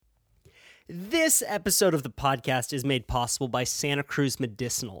This episode of the podcast is made possible by Santa Cruz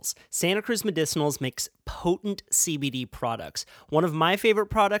Medicinals. Santa Cruz Medicinals makes potent CBD products. One of my favorite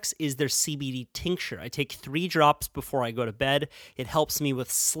products is their CBD tincture. I take 3 drops before I go to bed. It helps me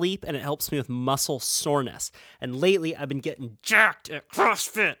with sleep and it helps me with muscle soreness. And lately, I've been getting jacked at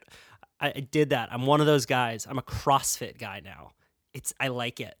CrossFit. I did that. I'm one of those guys. I'm a CrossFit guy now. I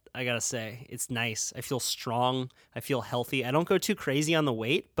like it. I gotta say, it's nice. I feel strong. I feel healthy. I don't go too crazy on the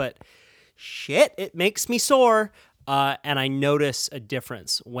weight, but shit, it makes me sore. And I notice a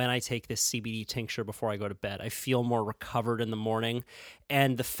difference when I take this CBD tincture before I go to bed. I feel more recovered in the morning.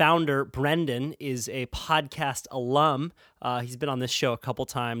 And the founder, Brendan, is a podcast alum. He's been on this show a couple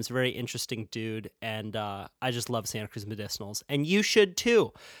times. Very interesting dude. And I just love Santa Cruz Medicinals. And you should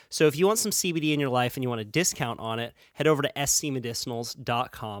too. So if you want some CBD in your life and you want a discount on it, head over to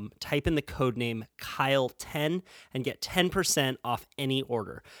scmedicinals.com, type in the code name Kyle10, and get 10% off any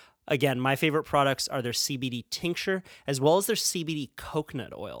order. Again, my favorite products are their CBD tincture as well as their CBD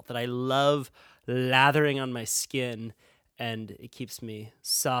coconut oil that I love lathering on my skin, and it keeps me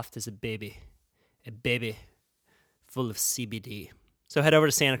soft as a baby full of CBD. So head over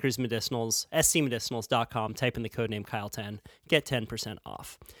to Santa Cruz Medicinals, scmedicinals.com, type in the code name Kyle10, get 10%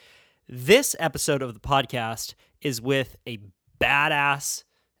 off. This episode of the podcast is with a badass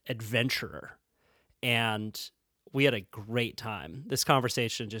adventurer, and we had a great time. This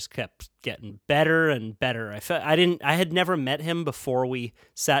conversation just kept getting better and better. I had never met him before we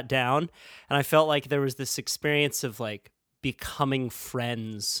sat down, and I felt like there was this experience of like becoming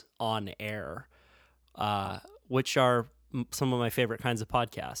friends on air, which are some of my favorite kinds of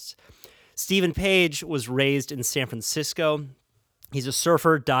podcasts. Stephen Page was raised in San Francisco. He's a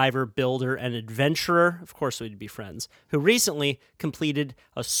surfer, diver, builder, and adventurer. Of course, we'd be friends. Who recently completed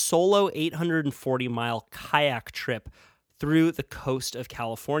a solo 840-mile kayak trip through the coast of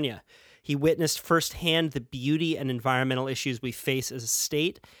California. He witnessed firsthand the beauty and environmental issues we face as a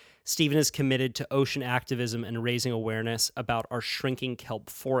state. Stephen is committed to ocean activism and raising awareness about our shrinking kelp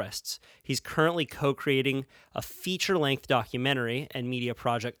forests. He's currently co-creating a feature-length documentary and media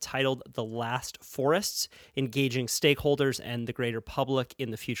project titled The Last Forests, engaging stakeholders and the greater public in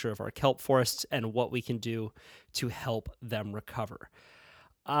the future of our kelp forests and what we can do to help them recover.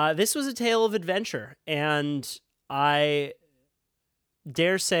 This was a tale of adventure, and I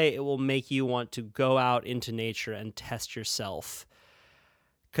dare say it will make you want to go out into nature and test yourself,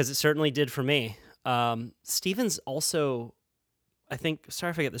 because it certainly did for me. Steven's also,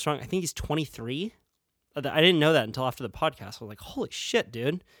 sorry if I get this wrong, I think he's 23. I didn't know that until after the podcast. I was like, holy shit,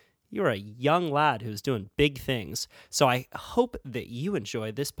 dude. You're a young lad who's doing big things. So I hope that you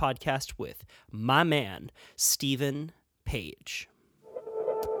enjoy this podcast with my man, Stephen Page.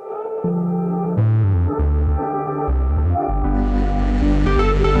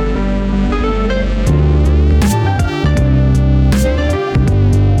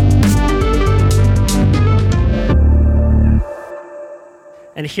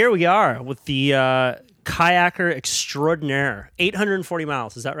 And here we are with the kayaker extraordinaire. 840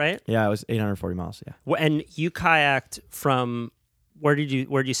 miles, is that right? Yeah, it was 840 miles, yeah. And you kayaked from, where did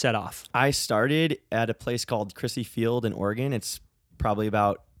you set off? I started at a place called Crissy Field in Oregon. It's probably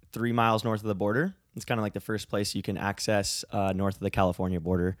about 3 miles north of the border. It's kind of like the first place you can access north of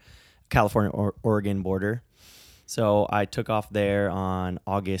the Oregon border. So I took off there on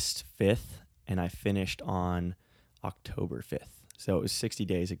August 5th, and I finished on October 5th. So it was 60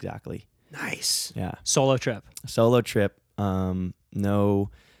 days exactly. Nice. Yeah. Solo trip. No,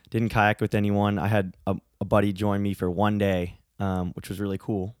 didn't kayak with anyone. I had a buddy join me for one day, which was really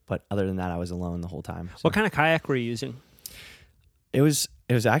cool. But other than that, I was alone the whole time. So. What kind of kayak were you using? It was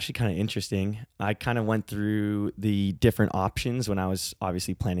actually kind of interesting. I kind of went through the different options when I was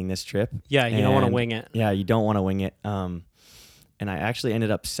obviously planning this trip. Yeah, you don't want to wing it. Yeah, you don't want to wing it. And I actually ended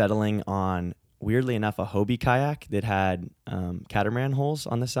up settling on, weirdly enough, a Hobie kayak that had catamaran holes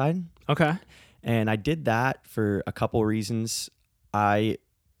on the side. Okay. And I did that for a couple reasons. I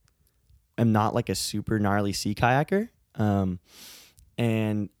am not like a super gnarly sea kayaker.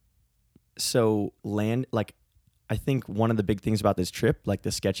 And so I think one of the big things about this trip, like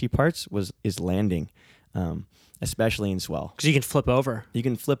the sketchy parts, is landing, especially in swell. Because you can flip over. You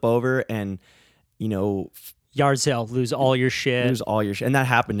can flip over and, yard sale, lose all your shit. And that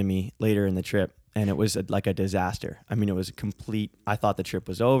happened to me later in the trip, and it was like a disaster. I mean, it was I thought the trip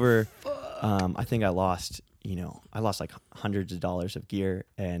was over. I think I lost like hundreds of dollars of gear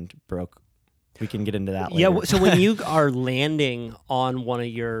and broke we can get into that Yeah. later. So when you are landing on one of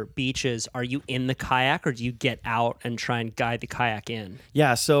your beaches, are you in the kayak or do you get out and try and guide the kayak in?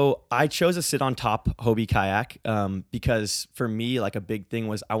 Yeah, so I chose to sit on top Hobie kayak because for me, like a big thing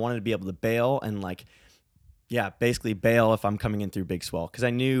was I wanted to be able to bail and like, yeah, basically bail if I'm coming in through big swell. Because I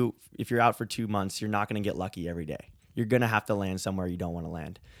knew if you're out for 2 months, you're not going to get lucky every day. You're going to have to land somewhere you don't want to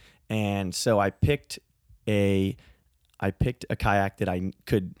land. And so I picked a kayak that I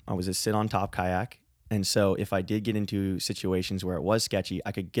was a sit on top kayak. And so if I did get into situations where it was sketchy,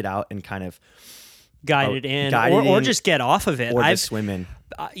 I could get out and kind of Guide it in, or just get off of it. Or just swim in.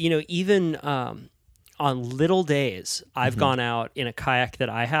 Even on little days, I've gone out in a kayak that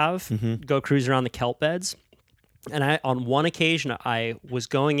I have, go cruise around the kelp beds. And on one occasion, I was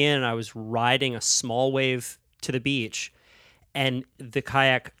going in and I was riding a small wave to the beach, and the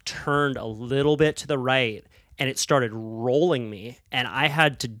kayak turned a little bit to the right and it started rolling me, and I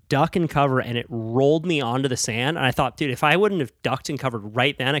had to duck and cover, and it rolled me onto the sand. And I thought, dude, if I wouldn't have ducked and covered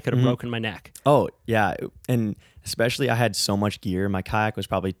right then, I could have broken my neck. Oh, yeah. And especially I had so much gear. My kayak was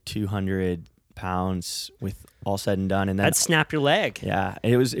probably 200 pounds with all said and done. And then that'd snap your leg. Yeah,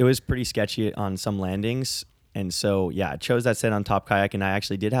 it was pretty sketchy on some landings. And so, yeah, I chose that sit on top kayak, and I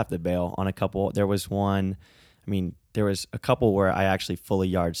actually did have to bail on a couple. There was a couple where I actually fully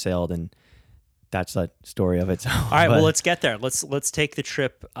yard sailed, and that's a story of its own. All right, well, let's get there. Let's take the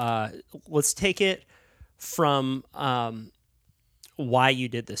trip. Let's take it from why you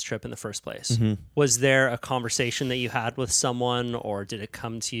did this trip in the first place. Was there a conversation that you had with someone, or did it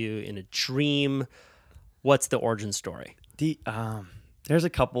come to you in a dream? What's the origin story? There's a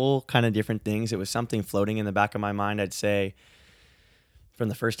couple kind of different things. It was something floating in the back of my mind, I'd say, from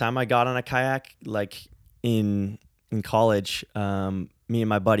the first time I got on a kayak, like in college. Me and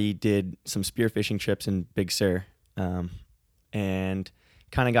my buddy did some spearfishing trips in Big Sur, and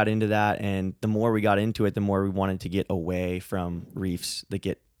kind of got into that. And the more we got into it, the more we wanted to get away from reefs that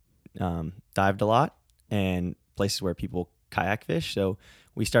get dived a lot and places where people kayak fish. So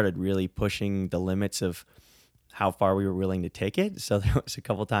we started really pushing the limits of how far we were willing to take it. So there was a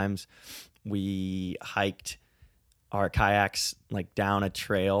couple times we hiked our kayaks like down a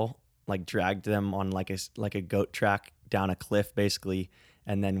trail, like dragged them on like a goat track down a cliff basically,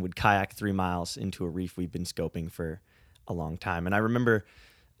 and then would kayak 3 miles into a reef we've been scoping for a long time. And I remember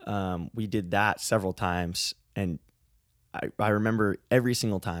we did that several times, and I remember every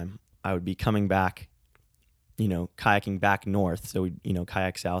single time I would be coming back, kayaking back north. So we,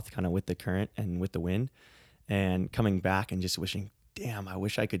 kayak south kind of with the current and with the wind, and coming back and just wishing, damn, I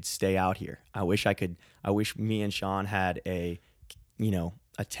wish I could stay out here. I wish me and Sean had a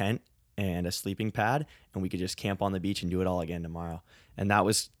tent and a sleeping pad, and we could just camp on the beach and do it all again tomorrow. And that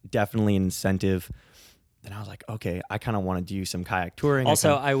was definitely an incentive. Then I was like, okay, I kind of want to do some kayak touring.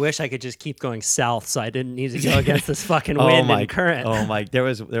 Also, I wish I could just keep going south so I didn't need to go against this fucking wind and current. Oh my, there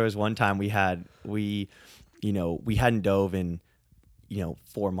was one time we hadn't dove in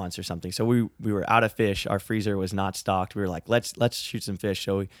 4 months or something. So we were out of fish. Our freezer was not stocked. We were like, let's shoot some fish.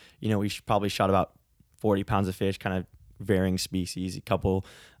 So we probably shot about 40 pounds of fish, kind of varying species, a couple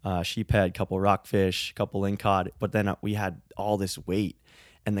sheephead, couple rockfish, couple lingcod. But then we had all this weight,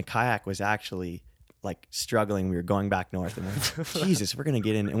 and the kayak was actually like struggling. We were going back north, and we're like, Jesus, we're gonna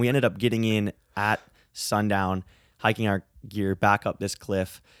get in. And we ended up getting in at sundown, hiking our gear back up this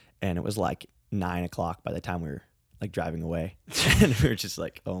cliff, and it was like 9 o'clock by the time we were like driving away. And we were just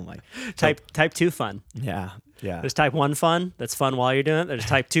like, oh my. Type 2 fun. Yeah. There's type 1 fun, that's fun while you're doing it. There's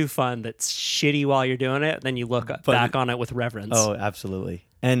type 2 fun, that's shitty while you're doing it. Then you look back on it with reverence. Oh, absolutely.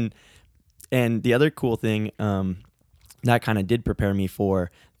 And the other cool thing that kind of did prepare me for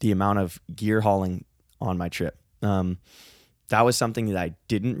the amount of gear hauling on my trip. That was something that I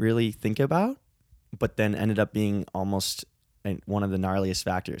didn't really think about, but then ended up being almost one of the gnarliest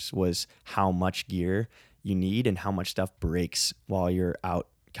factors was how much gear you need and how much stuff breaks while you're out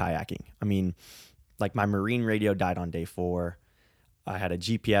kayaking. I mean, like my marine radio died on day 4. I had a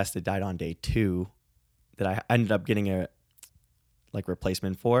GPS that died on day 2 that I ended up getting a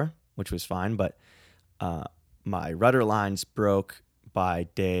replacement for, which was fine. But my rudder lines broke by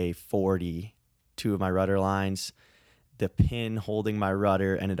day 40. 2 of my rudder lines. The pin holding my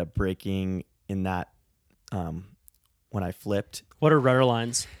rudder ended up breaking in that when I flipped. What are rudder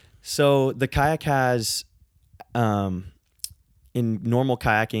lines? So the kayak has, in normal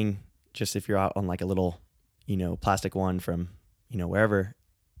kayaking, just if you're out on like a little, plastic one from, wherever,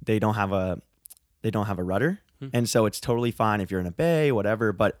 they don't have a rudder. And so it's totally fine if you're in a bay,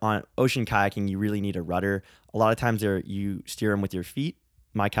 whatever. But on ocean kayaking, you really need a rudder. A lot of times you steer them with your feet.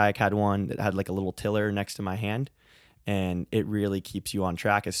 My kayak had one that had like a little tiller next to my hand. and it really keeps you on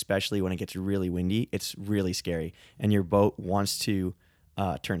track, especially when it gets really windy. It's really scary, and your boat wants to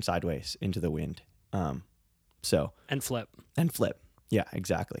turn sideways into the wind. And flip. And flip. Yeah,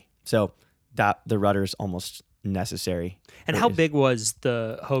 exactly. So that the rudder's almost necessary. And how big was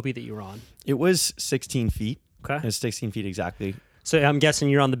the Hobie that you were on? It was 16 feet. Okay. It was 16 feet exactly. So I'm guessing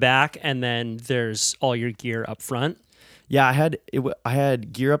you're on the back, and then there's all your gear up front. Yeah, I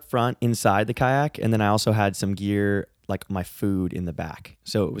had gear up front inside the kayak, and then I also had some gear like my food in the back.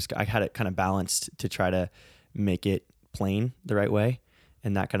 So I had it kind of balanced to try to make it plane the right way,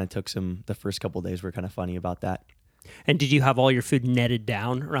 and that kind of took the first couple of days were kind of funny about that. And did you have all your food netted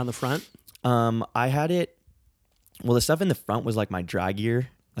down around the front? I had it. Well, the stuff in the front was like my dry gear,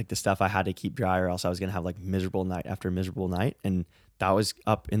 like the stuff I had to keep dry, or else I was gonna have like miserable night after miserable night, and that was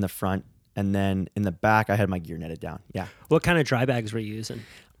up in the front. And then in the back, I had my gear netted down. Yeah. What kind of dry bags were you using?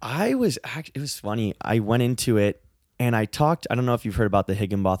 It was funny. I went into it and I don't know if you've heard about the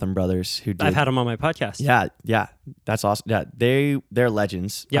Higginbotham brothers who did. I've had them on my podcast. Yeah. That's awesome. Yeah. They're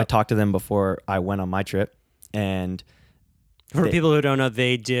legends. Yep. I talked to them before I went on my trip. And for people who don't know,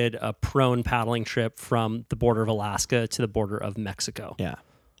 they did a prone paddling trip from the border of Alaska to the border of Mexico. Yeah.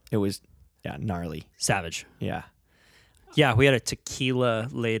 It was, gnarly. Savage. Yeah. Yeah, we had a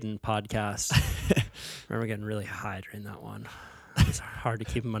tequila-laden podcast. I remember getting really high during that one. It's hard to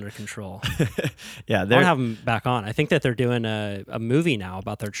keep them under control. Yeah, I want to have them back on. I think that they're doing a movie now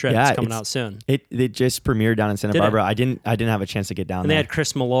about their trip. It's coming out soon. It just premiered down in Santa Barbara. I didn't have a chance to get down there. And they had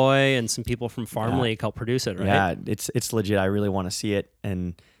Chris Malloy and some people from Farm League help produce it, right? Yeah, it's legit. I really want to see it.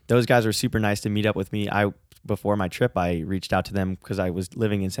 And those guys were super nice to meet up with me. Before my trip, I reached out to them because I was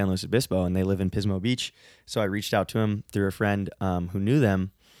living in San Luis Obispo and they live in Pismo Beach. So I reached out to them through a friend who knew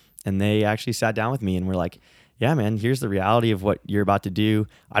them, and they actually sat down with me and were like, yeah, man, here's the reality of what you're about to do.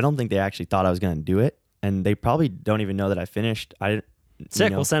 I don't think they actually thought I was going to do it. And they probably don't even know that I finished.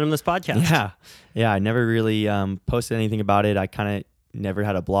 Sick. We'll send them this podcast. Yeah. I never really posted anything about it. I kind of never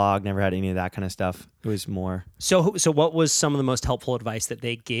had a blog, never had any of that kind of stuff. It was more. So what was some of the most helpful advice that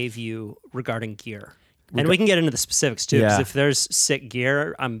they gave you regarding gear? And we can get into the specifics too, because if there's sick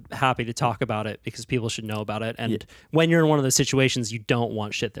gear, I'm happy to talk about it because people should know about it. And when you're in one of those situations, you don't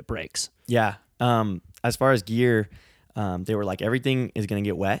want shit that breaks. Yeah. As far as gear, they were like, everything is going to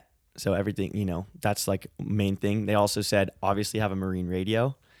get wet. So everything, that's like main thing. They also said, obviously have a marine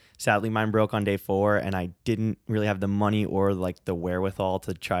radio. Sadly, mine broke on day 4 and I didn't really have the money or like the wherewithal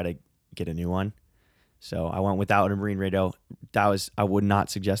to try to get a new one. So I went without a marine radio. I would not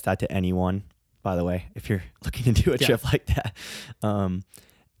suggest that to anyone, by the way, if you're looking to do a trip like that.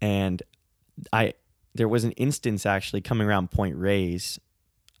 And there was an instance actually coming around Point Reyes.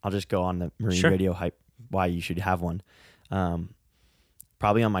 I'll just go on the marine radio hype, why you should have one.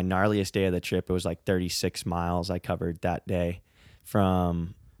 Probably on my gnarliest day of the trip, it was like 36 miles I covered that day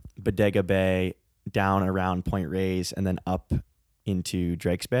from Bodega Bay down around Point Reyes and then up into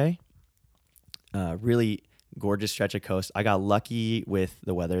Drake's Bay. Really gorgeous stretch of coast. I got lucky with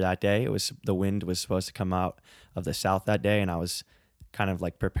the weather that day. The wind was supposed to come out of the south that day, and I was kind of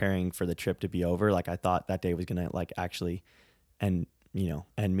like preparing for the trip to be over. Like I thought that day was gonna like actually end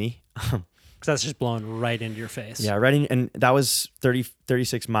me. Because that's just blowing right into your face. Yeah, and that was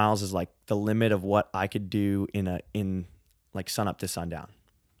 36 miles is like the limit of what I could do in like sun up to sundown.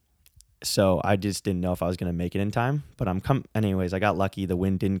 So I just didn't know if I was gonna make it in time. But anyways. I got lucky. The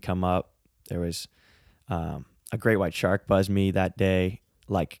wind didn't come up. There was a great white shark buzzed me that day,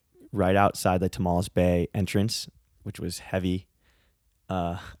 like right outside the Tamales Bay entrance, which was heavy.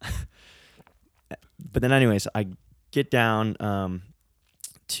 But then anyways, I get down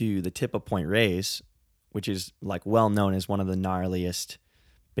to the tip of Point Reyes, which is like well known as one of the gnarliest,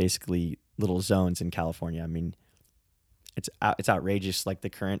 basically little zones in California. I mean, it's outrageous, like the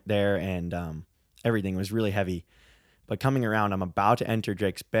current there, and everything was really heavy. But coming around, I'm about to enter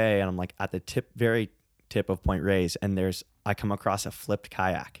Drake's Bay, and I'm like at the very tip of Point Reyes, and I come across a flipped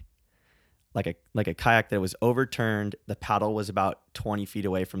kayak, like a kayak that was overturned. The paddle was about 20 feet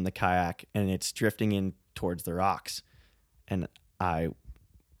away from the kayak, and it's drifting in towards the rocks, and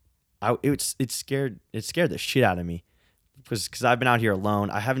it scared the shit out of me because I've been out here alone.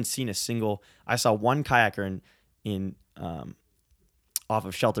 I haven't seen I saw one kayaker in off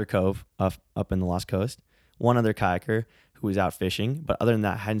of Shelter Cove up in the Lost Coast. One other kayaker who was out fishing, but other than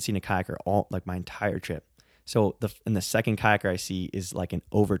that, I hadn't seen a kayaker all like my entire trip. So the second kayaker I see is like an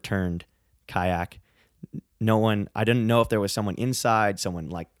overturned kayak. I didn't know if there was someone inside, someone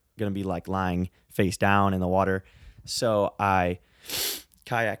like gonna be like lying face down in the water. So I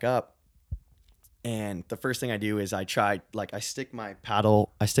kayak up, and the first thing I do is I stick my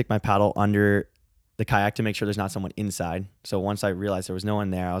paddle under the kayak to make sure there's not someone inside. So once I realized there was no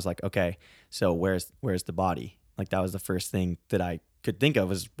one there, I was like, okay, so where's the body? Like that was the first thing that I could think of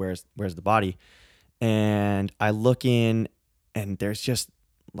was where's the body? And I look in, and there's just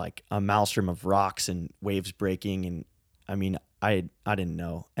like a maelstrom of rocks and waves breaking, and I mean, I didn't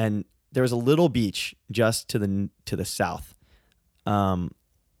know. And there was a little beach just to the south.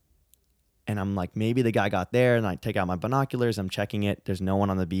 And I'm like, maybe the guy got there, and I take out my binoculars, I'm checking it. There's no one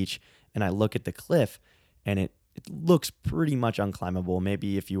on the beach, and I look at the cliff, and it looks pretty much unclimbable.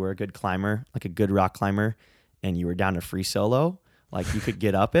 Maybe if you were a good climber, like a good rock climber, and you were down to free solo, like you could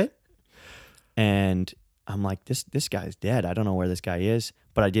get up it. And I'm like, this guy's dead. I don't know where this guy is,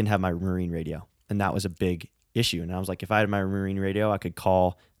 but I didn't have my marine radio, and that was a big issue. And I was like, if I had my marine radio, I could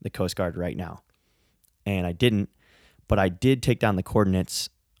call the Coast Guard right now. And I didn't, but I did take down the coordinates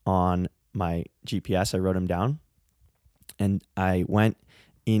on my GPS. I wrote them down, and I went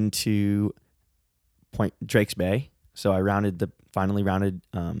into Point Drake's Bay. So I finally rounded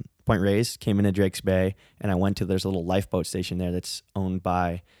Point Reyes, came into Drake's Bay, and I went to, there's a little lifeboat station there that's owned by,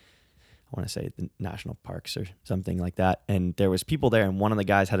 I want to say the national parks or something like that. And there was people there, and one of the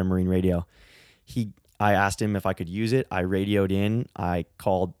guys had a marine radio. I asked him if I could use it. I radioed in. I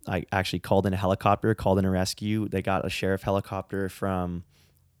actually called in a helicopter, called in a rescue. They got a sheriff helicopter from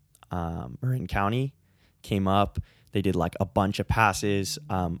Marin County, came up. They did like a bunch of passes.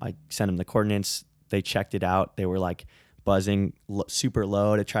 I sent them the coordinates. They checked it out. They were like buzzing super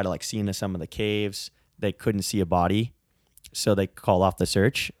low to try to like see into some of the caves. They couldn't see a body. So they called off the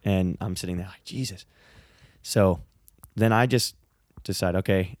search, and I'm sitting there like, Jesus. So then I just decided,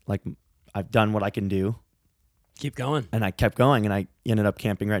 okay, like I've done what I can do. Keep going. And I kept going, and I ended up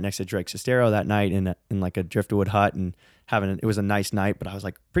camping right next to Drake's Estero that night in like a driftwood hut, and it was a nice night, but I was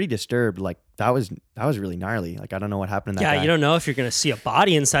like pretty disturbed. Like that was really gnarly. Like I don't know what happened to that guy. You don't know if you're going to see a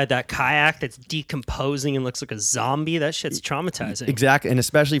body inside that kayak that's decomposing and looks like a zombie. That shit's traumatizing. Exactly. And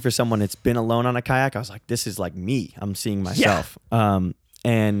especially for someone that's been alone on a kayak, I was like, this is like me. I'm seeing myself. Yeah.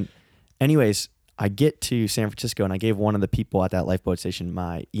 And anyways, I get to San Francisco, and I gave one of the people at that lifeboat station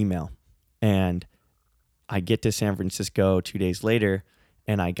my email, and I get to San Francisco 2 days later,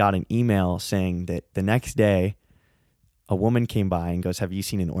 and I got an email saying that the next day a woman came by and goes, have you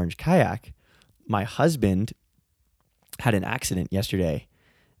seen an orange kayak? My husband had an accident yesterday.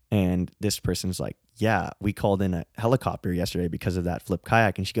 And this person's like, yeah, we called in a helicopter yesterday because of that flipped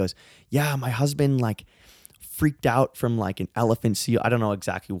kayak. And she goes, yeah, my husband like freaked out from like an elephant seal. I don't know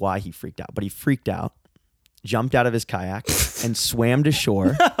exactly why he freaked out, but he freaked out, jumped out of his kayak and swam to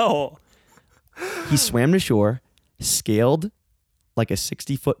shore. No. He swam to shore, scaled like a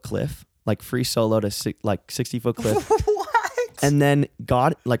 60-foot cliff, like free solo to 60-foot cliff. What? And then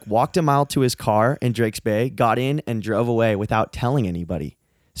walked a mile to his car in Drake's Bay, got in and drove away without telling anybody.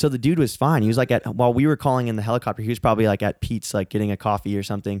 So the dude was fine. He was like while we were calling in the helicopter, he was probably like at Pete's, like getting a coffee or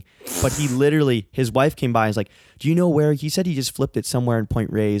something. But he literally, his wife came by and was like, do you know where? He said he just flipped it somewhere in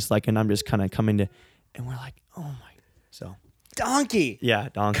Point Reyes. Like, and I'm just kind of coming to, and we're like, oh my. So. Donkey. Yeah,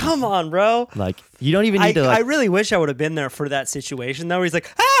 donkey. Come on, bro. Like, you don't even need to. I really wish I would have been there for that situation. Though, where he's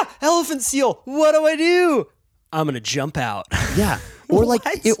like, elephant seal. What do I do? I'm gonna jump out. Yeah, or like,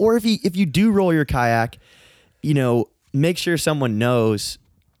 or if you do roll your kayak, make sure someone knows,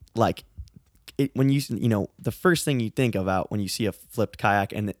 like, when the first thing you think about when you see a flipped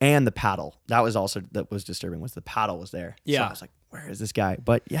kayak and the paddle. That was disturbing. Was the paddle was there? Yeah, so I was like, where is this guy?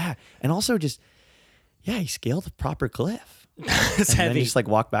 But yeah, and also just he scaled a proper cliff. It's and heavy. Then he just like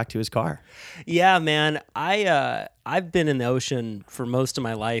walked back to his car. Yeah, man. I've been in the ocean for most of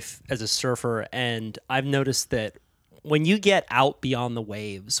my life as a surfer, and I've noticed that when you get out beyond the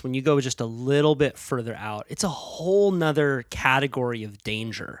waves, when you go just a little bit further out, it's a whole nother category of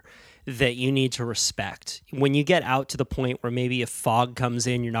danger that you need to respect. When you get out to the point where maybe if fog comes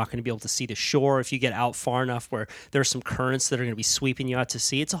in, you're not going to be able to see the shore. If you get out far enough where there's some currents that are going to be sweeping you out to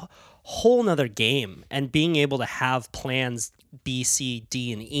sea, it's a whole nother game. And being able to have plans B, C,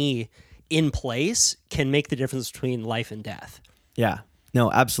 D, and E in place can make the difference between life and death. Yeah,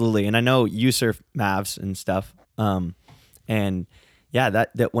 no, absolutely. And I know you surf Mavs and stuff. And yeah,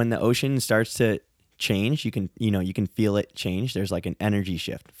 that when the ocean starts to change, you can feel it change. There's like an energy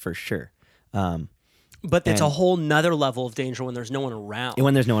shift for sure. But it's a whole nother level of danger when there's no one around.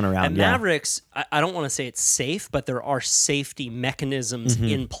 When there's no one around, and Mavericks, I don't want to say it's safe, but there are safety mechanisms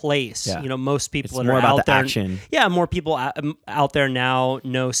in place. Yeah. Most people it's that more are about out the there, action. Yeah, more people out there now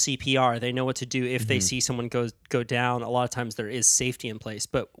know CPR. They know what to do if they see someone go down. A lot of times there is safety in place.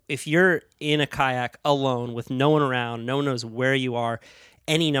 But if you're in a kayak alone with no one around, no one knows where you are,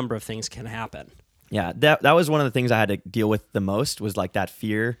 any number of things can happen. Yeah, that was one of the things I had to deal with the most was like that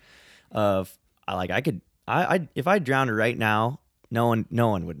fear of if I drowned right now, no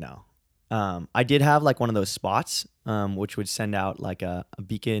one would know. I did have like one of those spots, which would send out like a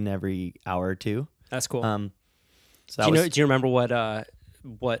beacon every hour or two. That's cool. So that Do you remember what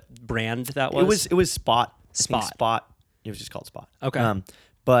brand that was? It was Spot. Spot. Spot. It was just called Spot. Okay.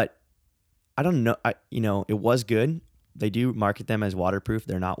 But I don't know. It was good. They do market them as waterproof.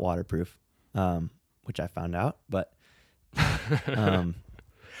 They're not waterproof, which I found out. But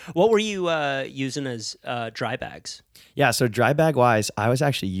what were you using as dry bags? Yeah. So dry bag wise, I was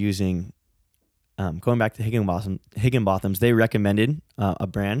actually using. Going back to Higginbotham's, they recommended a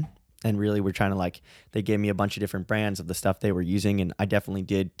brand, and really we're trying to they gave me a bunch of different brands of the stuff they were using, and I definitely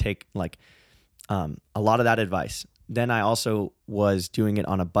did take a lot of that advice. Then I also was doing it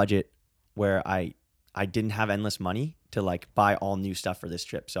on a budget where I didn't have endless money to buy all new stuff for this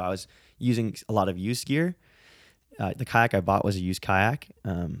trip. So I was using a lot of used gear. The kayak I bought was a used kayak,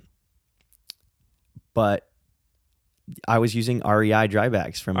 but I was using REI dry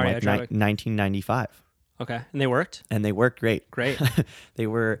bags from 1995. Okay. And they worked? And they worked great. Great. They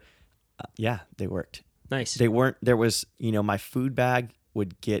were, they worked. Nice. There was, my food bag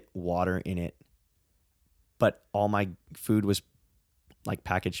would get water in it, but all my food was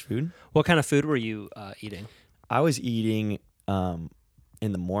packaged food. What kind of food were you eating? I was eating,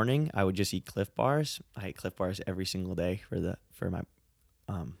 in the morning, I would just eat Cliff Bars. I ate Cliff Bars every single day for my,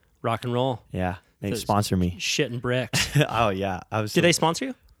 rock and roll. Yeah. Maybe sponsor me. Shit and bricks. Oh yeah. Did they sponsor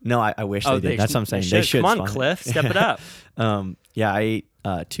you? No, I wish they did. That's what I'm saying. They should. Come on, sponsor. Cliff, step it up. Yeah, I ate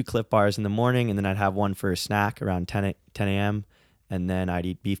 2 Cliff Bars in the morning, and then I'd have one for a snack around 10 a.m. And then I'd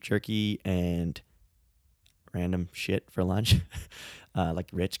eat beef jerky and random shit for lunch, like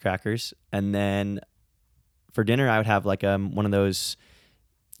Ritz crackers. And then for dinner, I would have one of those,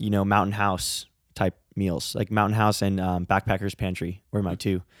 Mountain House type meals, like Mountain House and Backpackers Pantry were my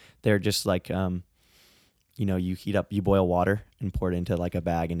two. They're just you boil water and pour it into a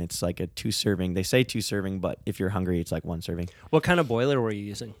bag, and it's a 2 serving. They say 2 serving, but if you're hungry, it's 1 serving. What kind of boiler were you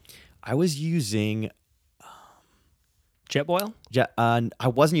using? I was using Jetboil? I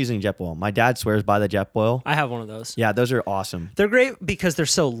wasn't using Jetboil. My dad swears by the Jetboil. I have one of those. Yeah, those are awesome. They're great because they're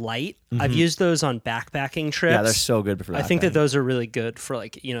so light. Mm-hmm. I've used those on backpacking trips. Yeah, they're so good for backpacking. I think that those are really good for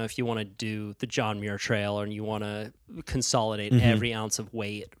if you want to do the John Muir Trail and you want to consolidate every ounce of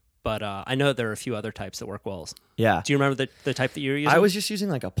weight. But I know there are a few other types that work well. Yeah. Do you remember the type that you were using? I was just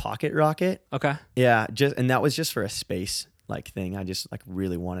using a pocket rocket. Okay. Yeah, and that was just for a space thing. I just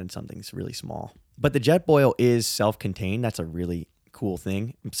really wanted something that's really small. But the Jetboil is self-contained. That's a really cool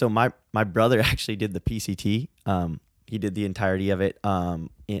thing. So my brother actually did the PCT. He did the entirety of it. I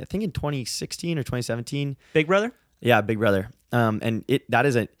think in 2016 or 2017. Big brother? Yeah, big brother. And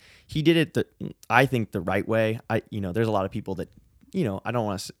he did it I think the right way. There's a lot of people that I don't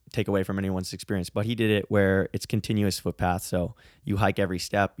want to take away from anyone's experience, but he did it where it's continuous footpath. So you hike every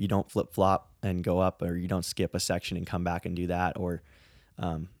step, you don't flip flop and go up, or you don't skip a section and come back and do that.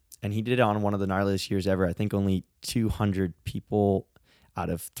 And he did it on one of the gnarliest years ever. I think only 200 people out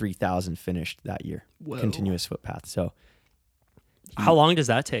of 3,000 finished that year. Whoa. Continuous footpath. So how long does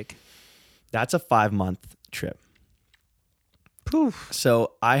that take? That's a 5-month trip. Poof.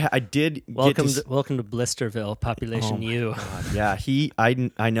 So I did welcome to Blisterville, population U. Yeah,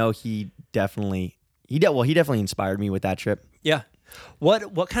 I know he definitely inspired me with that trip. Yeah.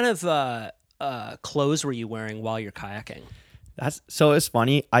 What kind of clothes were you wearing while you're kayaking? So it's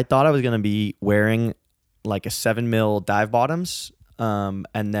funny. I thought I was gonna be wearing a 7 mil dive bottoms, and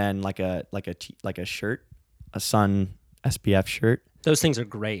then a shirt, a sun SPF shirt. Those things are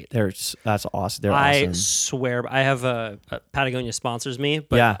great. That's awesome. They're I awesome. swear, I have a Patagonia sponsors me,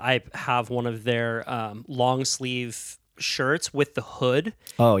 but yeah. I have one of their long sleeve shirts with the hood.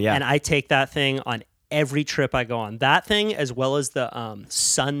 Oh yeah, and I take that thing on every trip I go on. That thing, as well as the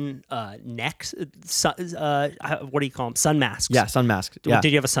sun necks, what do you call them? Sun masks. Yeah, sun masks. Yeah.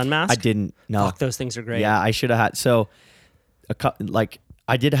 Did you have a sun mask? I didn't. No. Fuck, those things are great. Yeah, I should have had. So,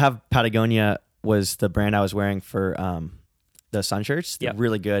 I did have Patagonia was the brand I was wearing for the sun shirts. They're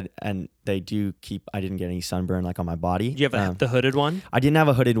really good, and they do keep. I didn't get any sunburn on my body. Do you have the hooded one? I didn't have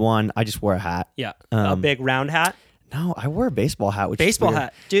a hooded one. I just wore a hat. Yeah, a big round hat. No, I wore a baseball hat. Baseball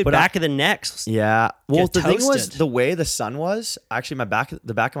hat, dude. But back of the neck. Yeah. Well, the thing was the way the sun was. Actually,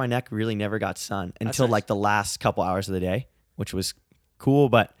 the back of my neck really never got sun until nice. The last couple hours of the day, which was cool.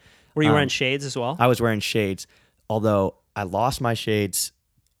 But were you wearing shades as well? I was wearing shades, although I lost my shades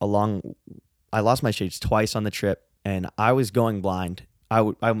twice on the trip, and I was going blind.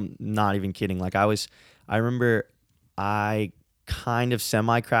 I'm not even kidding. I remember I kind of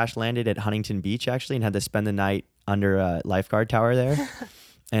semi crash landed at Huntington Beach actually, and had to spend the night under a lifeguard tower there.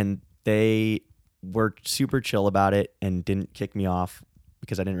 And they were super chill about it and didn't kick me off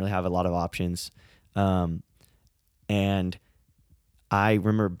because I didn't really have a lot of options. And I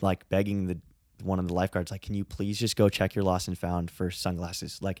remember like begging one of the lifeguards, like, can you please just go check your lost and found for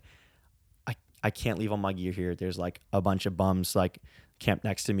sunglasses? Like, I can't leave all my gear here. There's like a bunch of bums like camped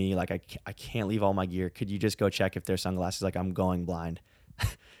next to me. Like I can't leave all my gear. Could you just go check if there's sunglasses? Like I'm going blind.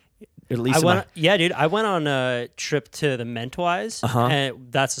 At least dude. I went on a trip to the Mentawais,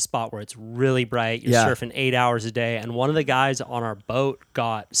 and that's a spot where it's really bright. You're surfing 8 hours a day, and one of the guys on our boat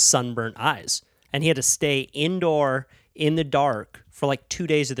got sunburnt eyes, and he had to stay indoor in the dark for like 2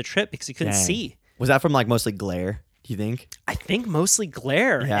 days of the trip because he couldn't see. Was that from like mostly glare? Do you think? I think mostly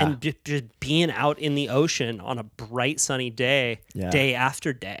glare and just being out in the ocean on a bright sunny day, day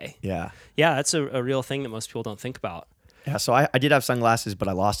after day. Yeah, that's a real thing that most people don't think about. Yeah, so I did have sunglasses, but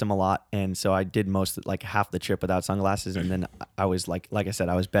I lost them a lot, and so I did like half the trip without sunglasses, and then I was like I said,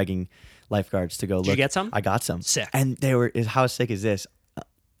 I was begging lifeguards to go look. Did you get some? I got some. Sick. And how sick is this?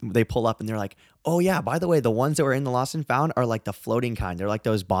 They pull up and they're like, oh yeah, by the way, the ones that were in the lost and found are like the floating kind. They're like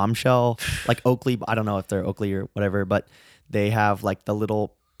those bombshell, like Oakley. I don't know if they're Oakley or whatever, but they have like the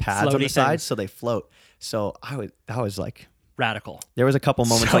little pads Floaty on the sides, things. so they float. So I was like radical. There was a couple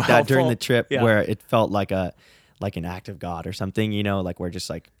moments So like that during the helpful. trip where it felt like an act of God or something, like we're just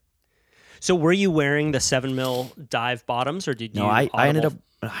like. So were you wearing the 7mm dive bottoms, or did you? No, I ended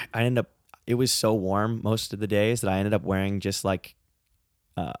up. It was so warm most of the days that I ended up wearing just like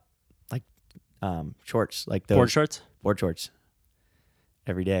shorts, like those board shorts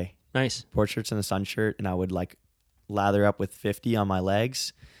every day. Nice. Board shorts and a sun shirt, and I would like lather up with 50 on my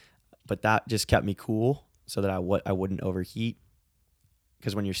legs, but that just kept me cool so that I wouldn't overheat.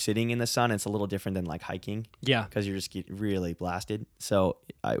 Because when you're sitting in the sun, it's a little different than like hiking. Yeah. Because you're just get really blasted. So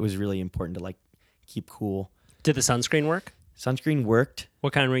it was really important to like keep cool. Did the sunscreen work? Sunscreen worked.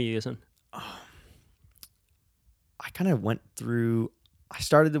 What kind were you using? I kind of went through. I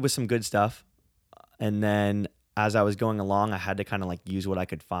started with some good stuff, and then as I was going along, I had to kind of like use what I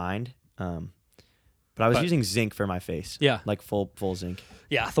could find. But I was using zinc for my face. Yeah. Like full zinc.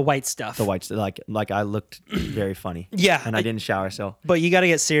 Yeah, the white stuff. The white stuff. Like I looked very funny. Yeah. And I didn't shower, so. But you got to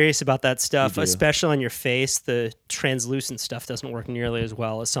get serious about that stuff, You do. especially on your face. The translucent stuff doesn't work nearly as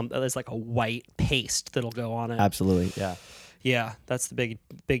well as there's like a white paste that'll go on it. Absolutely, yeah. Yeah, that's the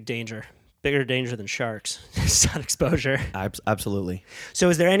big danger. Bigger danger than sharks. Sun exposure. Absolutely. So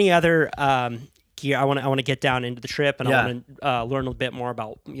is there any other gear? I want to get down into the trip, and I want to learn a bit more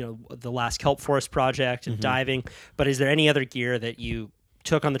about the last kelp forest project and diving. But is there any other gear that you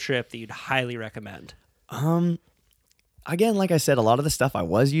took on the trip that you'd highly recommend? Again, like I said, a lot of the stuff I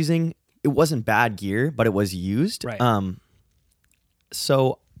was using, it wasn't bad gear, but it was used. Right.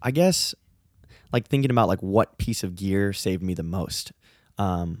 So I guess like thinking about like what piece of gear saved me the most.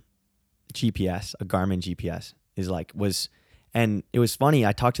 GPS, a Garmin GPS and it was funny.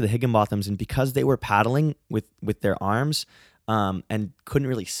 I talked to the Higginbothams, and because they were paddling with their arms, and couldn't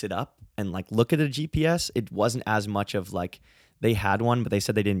really sit up and like look at a GPS, it wasn't as much of like they had one, but they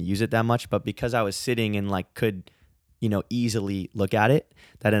said they didn't use it that much. But because I was sitting and like could, easily look at it,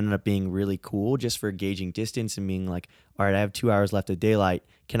 that ended up being really cool just for gauging distance and being like, all right, I have 2 hours left of daylight.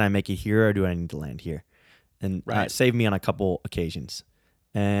 Can I make it here, or do I need to land here? And it saved me on a couple occasions.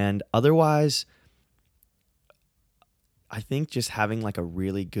 And otherwise, I think just having like a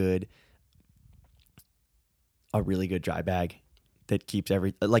really good dry bag that keeps at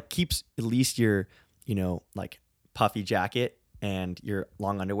least your, like puffy jacket and your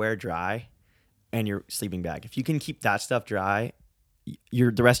long underwear dry, and your sleeping bag. If you can keep that stuff dry,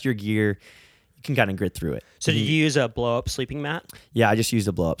 the rest of your gear, you can kind of grit through it. So did you use a blow up sleeping mat? Yeah, I just used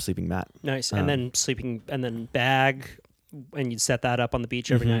a blow up sleeping mat. Nice. And then bag, and you'd set that up on the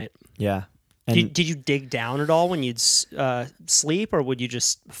beach every night. Yeah. And Did you dig down at all when you'd sleep, or would you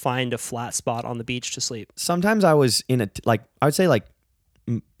just find a flat spot on the beach to sleep? sometimes I was in I would say like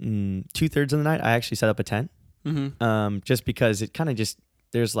 2/3 of the night, I actually set up a tent. Just because it kind of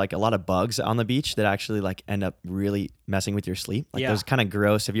there's like a lot of bugs on the beach that actually like end up really messing with your sleep. Like those kind of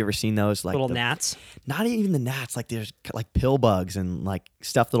gross. Have you ever seen those? Like Little gnats? Not even the gnats. Like there's like pill bugs and like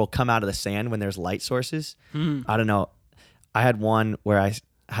stuff that'll come out of the sand when there's light sources. I don't know. I had one where I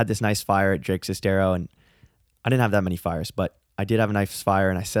had this nice fire at Drake Sestero, and I didn't have that many fires, but I did have a nice fire,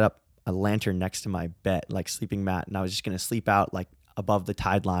 and I set up a lantern next to my bed, like sleeping mat, and I was just going to sleep out like above the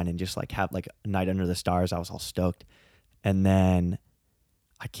tide line and just like have like a night under the stars. I was all stoked. And then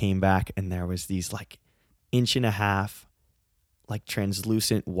I came back, and there was these like 1.5 inch like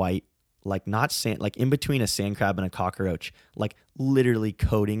translucent white, like not sand, like in between a sand crab and a cockroach, like literally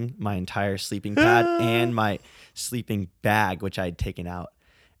coating my entire sleeping pad and my sleeping bag, which I had taken out.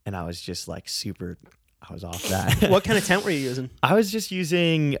 and I was just like I was off that. What kind of tent were you using? I was just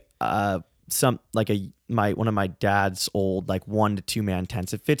using one of my dad's old like 1 to 2 man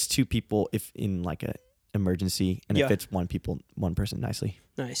tents. It fits 2 people if in like a emergency, and it fits one person nicely.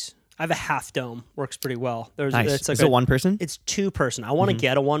 Nice. I have a half dome. Works pretty well. Nice. It's like Is it 1 person? It's 2 person. I want to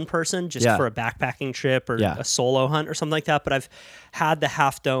get a 1 person just for a backpacking trip or a solo hunt or something like that. But I've had the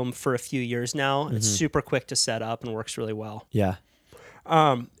half dome for a few years now. It's super quick to set up and works really well. Yeah.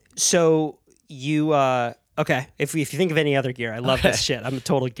 So you okay? If you think of any other gear, I love this shit. I'm a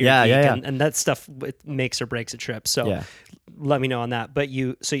total gear geek, and that stuff it makes or breaks a trip. So let me know on that. But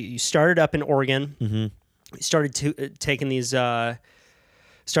you started up in Oregon. You started taking these.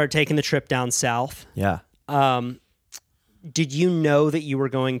 Started taking the trip down south. Yeah. Did you know that you were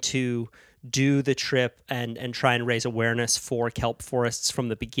going to do the trip and try and raise awareness for kelp forests from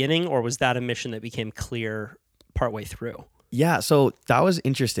the beginning, or was that a mission that became clear partway through? Yeah, so that was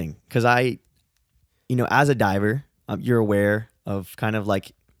interesting because as a diver, you're aware of kind of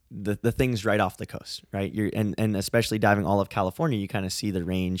like the things right off the coast, right? And especially diving all of California, you kind of see the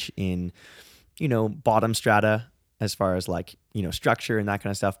range in, bottom strata as far as like, structure and that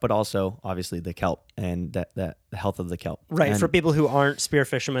kind of stuff, but also obviously the kelp and the health of the kelp. Right. And for people who aren't spear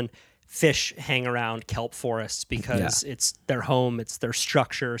fishermen, fish hang around kelp forests because it's their home, it's their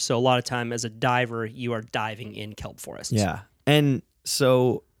structure. So a lot of time as a diver, you are diving in kelp forests. Yeah. And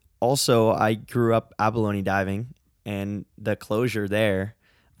so also I grew up abalone diving, and the closure there,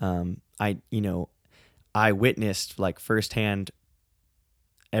 I witnessed like firsthand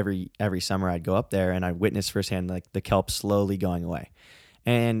every summer I'd go up there, and I witnessed firsthand like the kelp slowly going away.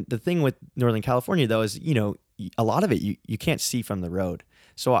 And the thing with Northern California though is, a lot of it you can't see from the road.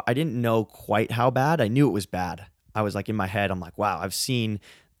 So I didn't know quite how bad. I knew it was bad. I was like in my head, I'm like, wow, I've seen,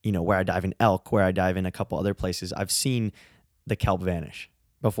 where I dive in Elk, where I dive in a couple other places, I've seen the kelp vanish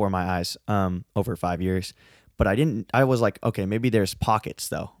before my eyes over 5 years. But I was like, okay, maybe there's pockets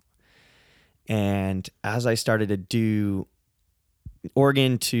though. And as I started to do,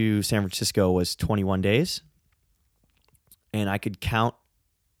 Oregon to San Francisco was 21 days. And I could count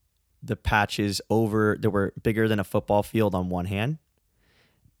the patches that were bigger than a football field on one hand.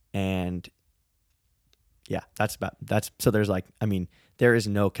 And yeah, so there's like, there is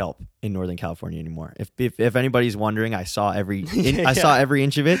no kelp in Northern California anymore. If anybody's wondering, I saw every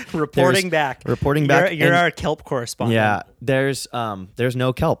inch of it. Reporting back. You're our kelp correspondent. Yeah, there's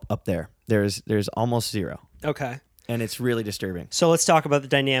no kelp up there. There's almost zero. Okay. And it's really disturbing. So let's talk about the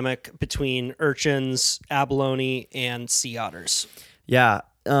dynamic between urchins, abalone, and sea otters. Yeah.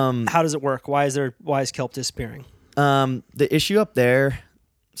 How does it work? Why is kelp disappearing? The issue up there.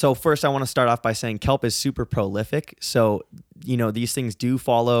 So first I want to start off by saying kelp is super prolific. So, these things do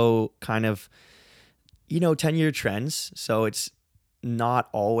follow kind of, 10-year trends. So it's not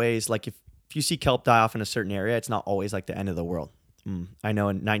always like if you see kelp die off in a certain area, it's not always like the end of the world. I know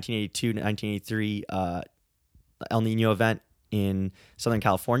in 1982, 1983, El Nino event in Southern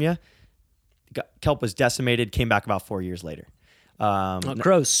California, kelp was decimated, came back about 4 years later. It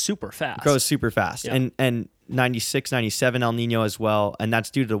grows super fast. Yeah. And 96, 97 El Nino as well. And that's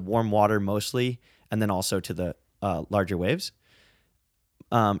due to warm water mostly, and then also to the larger waves.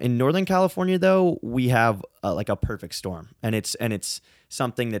 In Northern California, though, we have like a perfect storm. And it's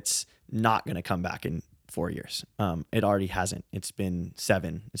something that's not going to come back in 4 years. It already hasn't. It's been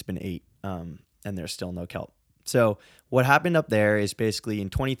 7. It's been 8. And there's still no kelp. So what happened up there is basically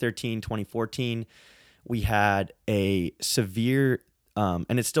in 2013, 2014, we had a severe,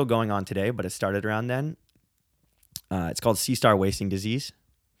 and it's still going on today, but it started around then. It's called sea star wasting disease.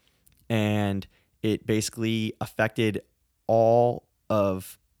 And it basically affected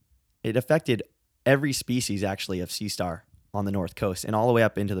every species actually of sea star on the North Coast and all the way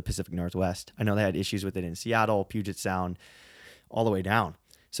up into the Pacific Northwest. I know they had issues with it in Seattle, Puget Sound, all the way down.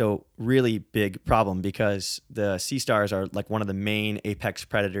 So really big problem because the sea stars are like one of the main apex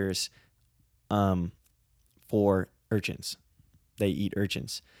predators for urchins. They eat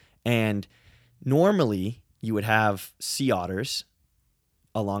urchins. And normally you would have sea otters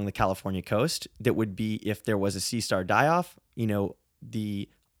along the California coast that would be, if there was a sea star die-off, the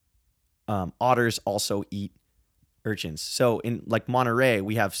otters also eat urchins. So in like Monterey,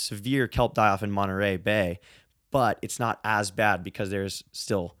 we have severe kelp die-off in Monterey Bay, but it's not as bad because there's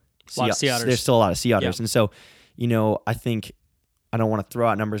still there's still a lot of sea otters. Yeah. And so, I think, I don't want to throw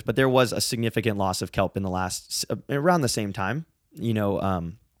out numbers, but there was a significant loss of kelp in the last, around the same time.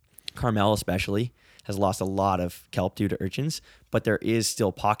 Carmel especially has lost a lot of kelp due to urchins, but there is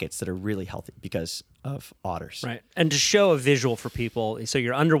still pockets that are really healthy because of otters. Right. And to show a visual for people, so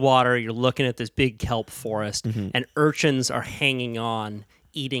you're underwater, you're looking at this big kelp forest, and urchins are hanging on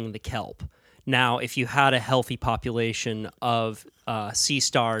eating the kelp. Now, if you had a healthy population of sea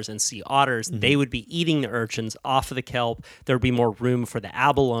stars and sea otters, they would be eating the urchins off of the kelp. There would be more room for the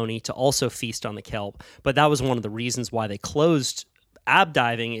abalone to also feast on the kelp. But that was one of the reasons why they closed ab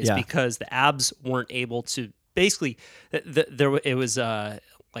diving, is because the abs weren't able to. Basically, it was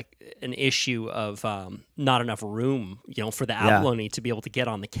like an issue of not enough room, for the abalone to be able to get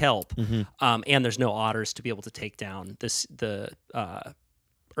on the kelp, and there's no otters to be able to take down the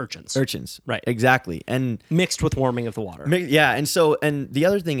urchins. Right. Exactly. And mixed with warming of the water. Yeah. And the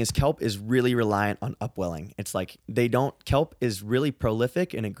other thing is kelp is really reliant on upwelling. It's like kelp is really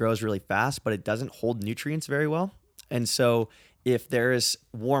prolific and it grows really fast, but it doesn't hold nutrients very well. And so if there is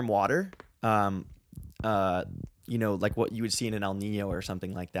warm water, like what you would see in an El Nino or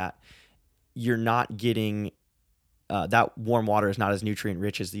something like that, you're not getting that warm water is not as nutrient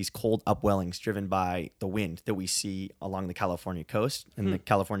rich as these cold upwellings driven by the wind that we see along the California coast and the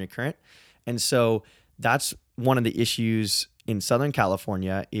California current. And so that's one of the issues in Southern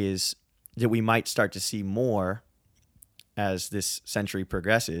California, is that we might start to see more as this century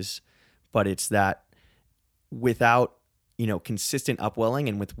progresses, but it's that without, consistent upwelling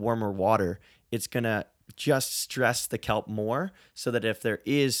and with warmer water, it's going to just stress the kelp more, so that if there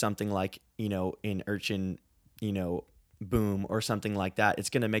is something like, an urchin, boom or something like that,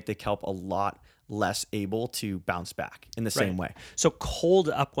 it's going to make the kelp a lot less able to bounce back in the same way. So cold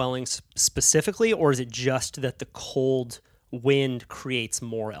upwellings specifically, or is it just that the cold wind creates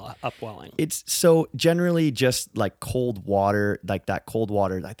more upwelling? It's so generally just like cold water, like that,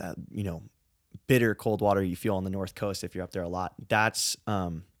 bitter cold water you feel on the North Coast if you're up there a lot. That's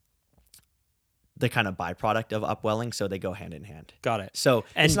the kind of byproduct of upwelling, so they go hand in hand. Got it. So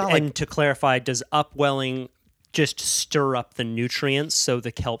and to clarify, does upwelling just stir up the nutrients so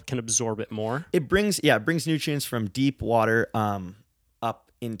the kelp can absorb it more? It brings nutrients from deep water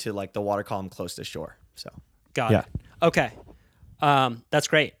up into like the water column close to shore. So got it. Okay. That's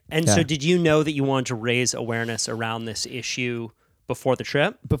great. And so did you know that you wanted to raise awareness around this issue before the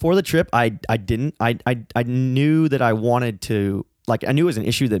trip? Before the trip, I didn't. I knew that I wanted to, like, I knew it was an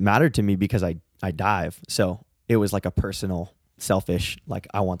issue that mattered to me because I dive. So it was like a personal, selfish, like,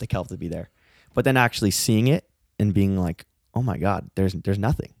 I want the kelp to be there. But then actually seeing it and being like, oh my God, there's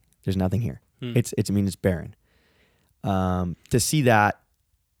nothing. There's nothing here. It's barren. To see that,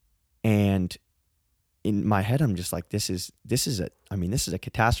 and in my head, I'm just like, this is a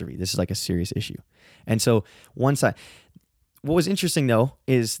catastrophe. This is like a serious issue. And so what was interesting though,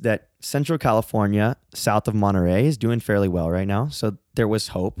 is that Central California, south of Monterey, is doing fairly well right now. So there was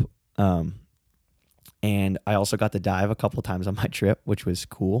hope. And I also got to dive a couple of times on my trip, which was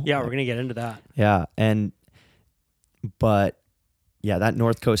cool. Yeah, we're going to get into that. Yeah. But that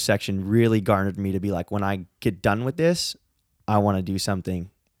North Coast section really garnered me to be like, when I get done with this, I want to do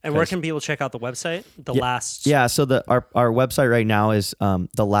something. And where can people check out the website? So our website right now is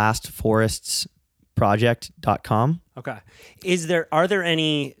thelastforestsproject.com. Okay. Are there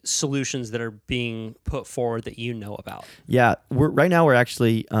any solutions that are being put forward that you know about? Yeah, we're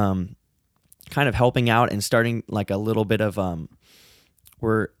actually kind of helping out and starting like a little bit of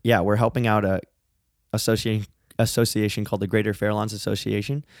we're helping out a association called the Greater Fairlawns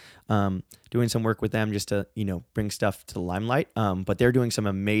Association, doing some work with them just to bring stuff to the limelight, but they're doing some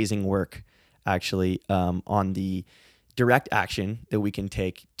amazing work actually on the direct action that we can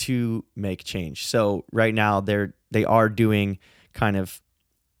take to make change. So right now they are doing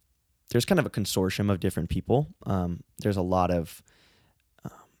there's kind of a consortium of different people. There's a lot of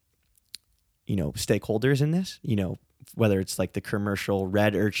stakeholders in this, whether it's like the commercial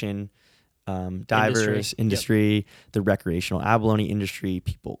red urchin divers industry, the recreational abalone industry,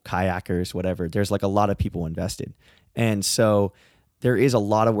 people, kayakers, whatever. There's like a lot of people invested. And so there is a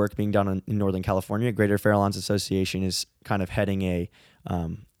lot of work being done in Northern California. Greater Fairlawns Association is kind of heading a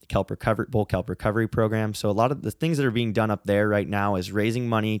bull kelp recovery program. So a lot of the things that are being done up there right now is raising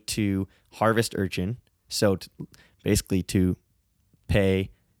money to harvest urchin. So basically to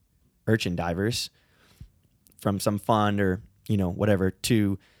pay urchin divers from some fund or whatever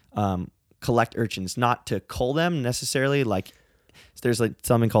to collect urchins, not to cull them necessarily. Like there's like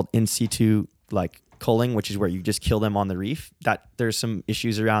something called in situ like culling, which is where you just kill them on the reef. That there's some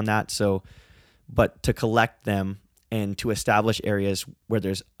issues around that. So, but to collect them and to establish areas where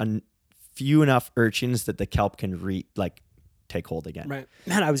there's few enough urchins that the kelp can take hold again. Right.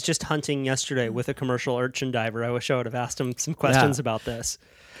 Man, I was just hunting yesterday with a commercial urchin diver. I wish I would have asked him some questions about this.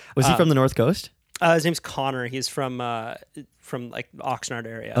 Was he from the North Coast? His name's Connor. He's from like Oxnard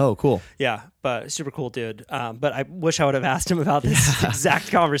area. Oh, cool. Yeah, but super cool dude. But I wish I would have asked him about this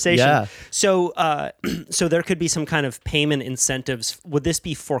exact conversation. Yeah. So, so there could be some kind of payment incentives. Would this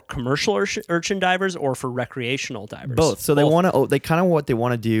be for commercial urchin divers or for recreational divers? Both. So they want to. They kind of what they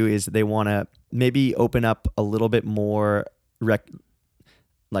want to do is they want to maybe open up a little bit more.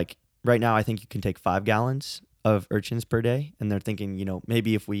 Like right now, I think you can take 5 gallons of urchins per day, and they're thinking,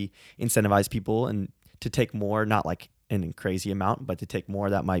 maybe if we incentivize people and to take more, not like in a crazy amount, but to take more,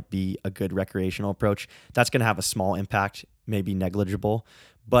 that might be a good recreational approach. That's going to have a small impact, maybe negligible.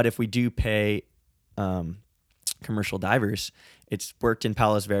 But if we do pay commercial divers, it's worked in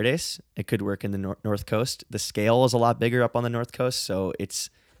Palos Verdes. It could work in the North Coast. The scale is a lot bigger up on the North Coast, so it's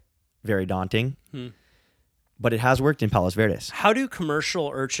very daunting. But it has worked in Palos Verdes. How do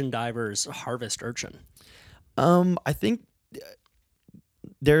commercial urchin divers harvest urchin? I think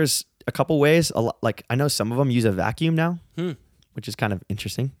there's a couple ways. Like I know some of them use a vacuum now, which is kind of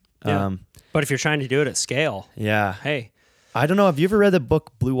interesting. Yeah. But if you're trying to do it at scale, yeah. Hey, I don't know. Have you ever read the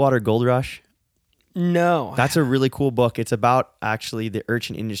book Blue Water Gold Rush? No. That's a really cool book. It's about actually the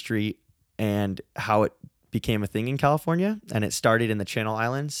urchin industry and how it became a thing in California. And it started in the Channel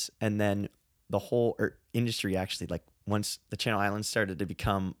Islands, and then the whole industry actually, like once the Channel Islands started to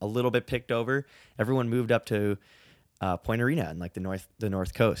become a little bit picked over, everyone moved up to Point Arena and like the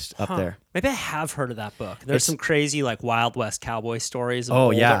North Coast up there. Maybe I have heard of that book. There's some crazy like Wild West cowboy stories of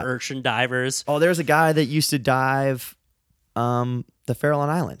older urchin divers. Oh, there's a guy that used to dive the Farallon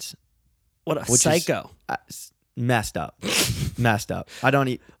Islands. What a psycho! Messed up. I don't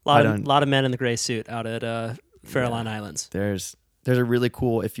eat. A lot of men in the gray suit out at Farallon Islands. There's a really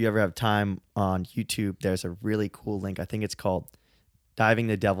cool, if you ever have time on YouTube, there's a really cool link. I think it's called Diving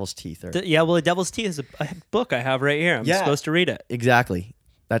the Devil's Teeth. The Devil's Teeth is a book I have right here. I'm supposed to read it. Exactly.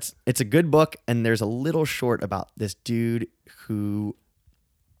 It's a good book, and there's a little short about this dude who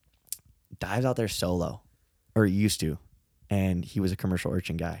dives out there solo, or used to, and he was a commercial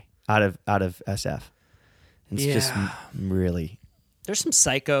urchin guy out of SF. It's just really... There's some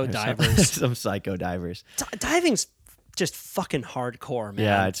psycho divers. Some psycho divers. Diving's just fucking hardcore, man.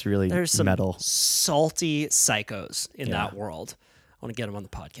 Yeah, it's really There's some metal. Salty psychos in that world. I want to get them on the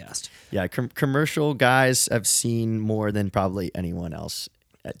podcast. Yeah, commercial guys have seen more than probably anyone else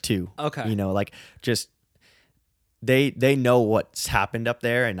too. Okay. Like just they know what's happened up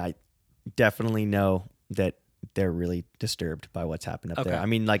there, and I definitely know that they're really disturbed by what's happened up there. I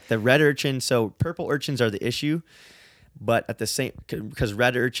mean, like the red urchin, so purple urchins are the issue. But at the same, because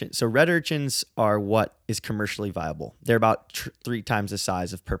red urchins are what is commercially viable. They're about 3 times the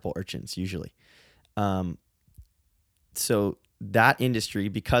size of purple urchins usually. So that industry,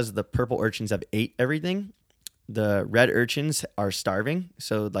 because the purple urchins have ate everything, the red urchins are starving.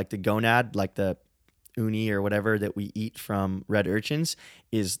 So like the gonad, like the uni or whatever that we eat from red urchins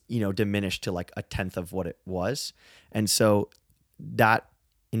is, diminished to like 1/10 of what it was. And so that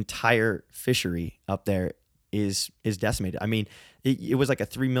entire fishery up there is decimated. I mean, it was like a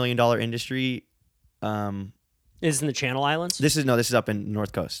 $3 million industry. Is in the Channel Islands? This is up in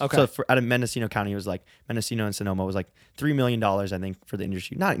North Coast. Okay. So out of Mendocino County, it was like Mendocino and Sonoma was like $3 million, I think, for the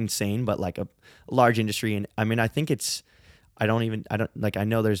industry. Not insane, but like a large industry. And I mean, I think I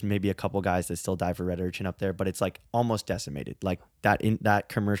know there's maybe a couple guys that still dive for red urchin up there, but it's like almost decimated. Like that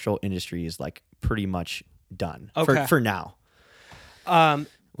commercial industry is like pretty much done for now.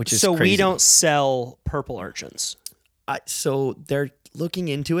 Which is so crazy. We don't sell purple urchins. So they're looking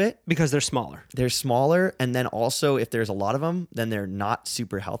into it because they're smaller. They're smaller, and then also if there's a lot of them, then they're not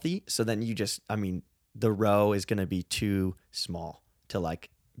super healthy. So then the roe is going to be too small to like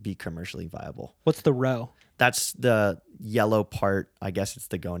be commercially viable. What's the roe? That's the yellow part. I guess it's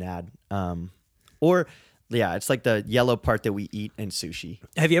the gonad. It's like the yellow part that we eat in sushi.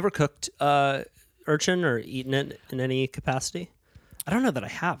 Have you ever cooked urchin or eaten it in any capacity? I don't know that I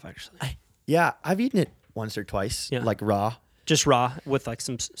have, actually. I've eaten it once or twice, like raw. Just raw with like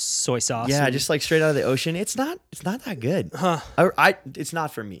some soy sauce. Yeah, just like straight out of the ocean. It's not that good. Huh. It's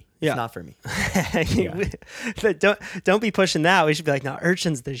not for me. Yeah. It's not for me. Don't be pushing that. We should be like, no,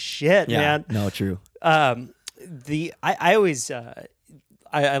 urchin's the shit, man. No, true. I always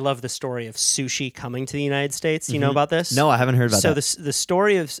I love the story of sushi coming to the United States. You know about this? No, I haven't heard about that. So the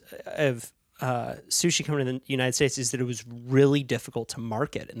story of sushi coming to the United States is that it was really difficult to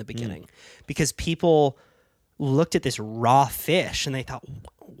market in the beginning because people looked at this raw fish and they thought,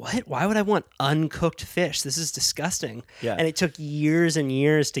 what? Why would I want uncooked fish? This is disgusting. Yeah. And it took years and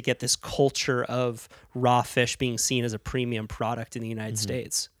years to get this culture of raw fish being seen as a premium product in the United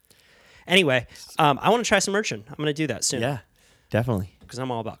States. Anyway, I want to try some urchin. I'm going to do that soon. Yeah, definitely. because I'm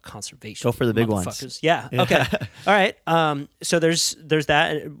all about conservation. Go for the big ones. Motherfuckers. Yeah. Okay. All right. So there's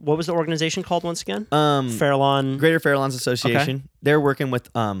that. What was the organization called once again? Farallon. Greater Farallones Association. Okay. They're working with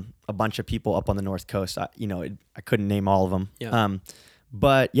a bunch of people up on the North Coast. I couldn't name all of them. Yeah.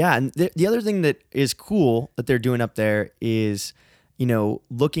 But yeah, and the other thing that is cool that they're doing up there is,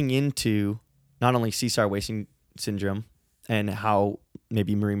 looking into not only sea-star wasting syndrome and how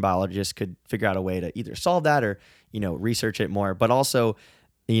maybe marine biologists could figure out a way to either solve that or, research it more, but also,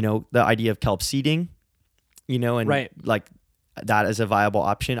 the idea of kelp seeding, and right. like that as a viable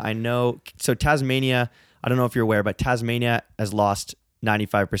option. I know. So Tasmania, I don't know if you're aware, but Tasmania has lost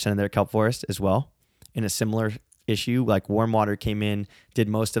 95% of their kelp forest as well in a similar issue. Like warm water came in, did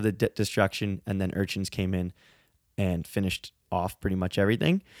most of the destruction, and then urchins came in and finished off pretty much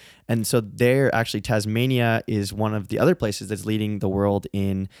everything. And so Tasmania is one of the other places that's leading the world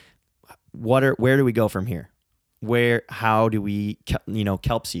in where do we go from here? How do we,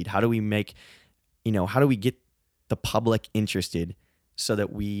 kelp seed? How do we make, how do we get the public interested so that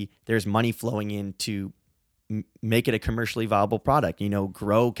there's money flowing in to make it a commercially viable product,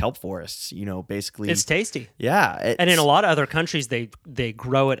 grow kelp forests, basically. It's tasty. Yeah. And in a lot of other countries, they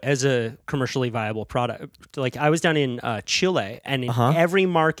grow it as a commercially viable product. Like I was down in Chile, and in every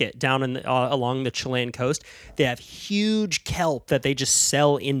market down in along the Chilean coast, they have huge kelp that they just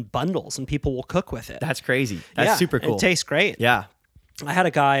sell in bundles, and people will cook with it. That's crazy. That's super cool. It tastes great. Yeah. I had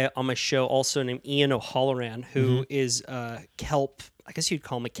a guy on my show also named Ian O'Halloran who is kelp, I guess you'd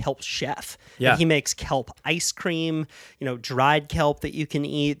call him a kelp chef. Yeah. And he makes kelp ice cream, dried kelp that you can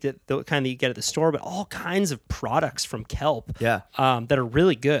eat, the kind that you get at the store, but all kinds of products from kelp that are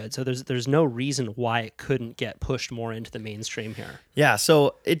really good. So there's no reason why it couldn't get pushed more into the mainstream here. Yeah.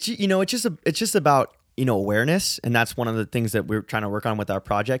 So it's just about, awareness. And that's one of the things that we're trying to work on with our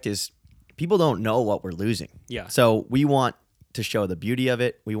project is people don't know what we're losing. Yeah. So we want to show the beauty of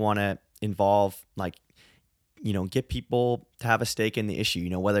it. We want to involve, get people to have a stake in the issue,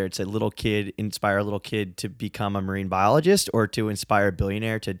 whether it's inspire a little kid to become a marine biologist or to inspire a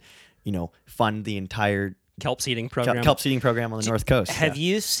billionaire to, fund the entire kelp seeding program. Kelp seeding program on the North Coast. Have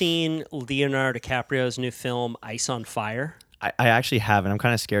you seen Leonardo DiCaprio's new film, Ice on Fire? I actually haven't. I'm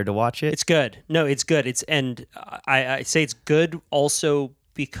kind of scared to watch it. It's good. No, it's good. I say it's good also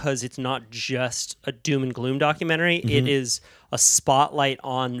because it's not just a doom and gloom documentary. It is a spotlight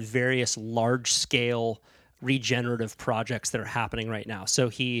on various large-scale regenerative projects that are happening right now. So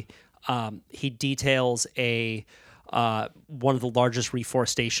he details one of the largest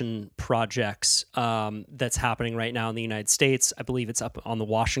reforestation projects that's happening right now in the United States. I believe it's up on the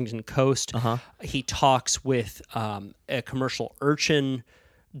Washington coast. He talks with a commercial urchin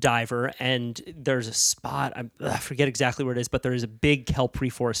diver, and there's a spot, I forget exactly where it is, but there is a big kelp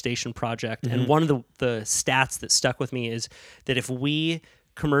reforestation project. And one of the stats that stuck with me is that if we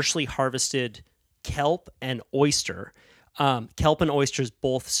commercially harvested kelp and oysters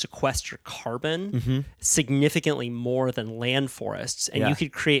both sequester carbon significantly more than land forests, and you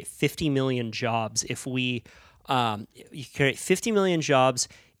could create 50 million jobs if we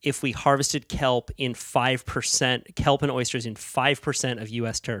harvested kelp and oysters in 5% of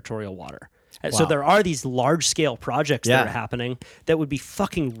U.S. territorial water. Wow. So there are these large-scale projects that are happening that would be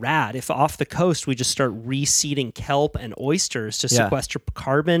fucking rad if off the coast we just start reseeding kelp and oysters to sequester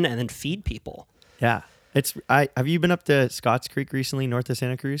carbon and then feed people. Yeah. Have you been up to Scotts Creek recently, north of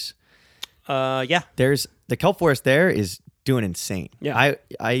Santa Cruz? Yeah. There's the kelp forest there is doing insane. Yeah.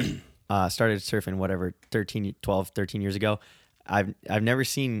 I started surfing 13 years ago. I've never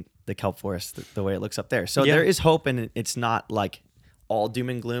seen the kelp forest the way it looks up there. So there is hope, and it's not like all doom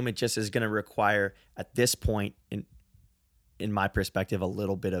and gloom. It just is going to require at this point, in my perspective, a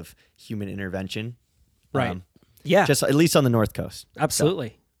little bit of human intervention. Right. Just at least on the North Coast.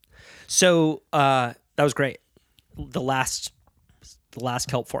 Absolutely. So that was great. The last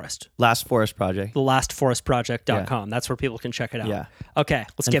kelp forest. Last Forest Project. thelastforestproject.com. That's where people can check it out. Yeah. Okay,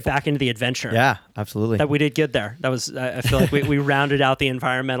 let's get back into the adventure. Yeah, absolutely. That we did good there. That was, I feel like we rounded out the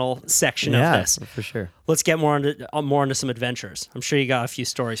environmental section of this. Yeah, for sure. Let's get more into some adventures. I'm sure you got a few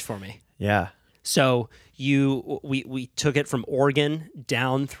stories for me. Yeah. So we took it from Oregon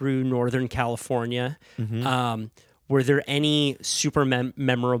down through Northern California. Were there any super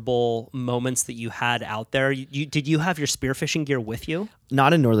memorable moments that you had out there? Did you have your spearfishing gear with you?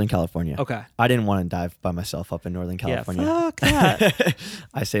 Not in Northern California. Okay. I didn't want to dive by myself up in Northern California. Yeah, fuck that.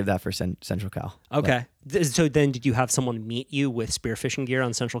 I saved that for Central Cal. Okay. So then did you have someone meet you with spearfishing gear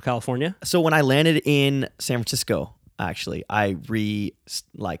on Central California? So when I landed in San Francisco, actually, I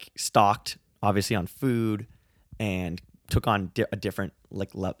stocked obviously on food and took on a different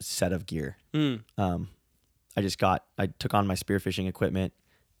set of gear. I took on my spearfishing equipment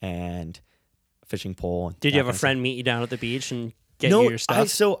and fishing pole. And Did that you have a kind of friend meet you down at the beach and get No, you your stuff?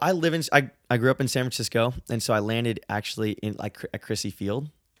 I grew up in San Francisco, and so I landed actually in like at Crissy Field,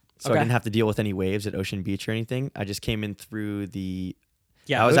 so I Okay. didn't have to deal with any waves at Ocean Beach or anything. I just came in through the.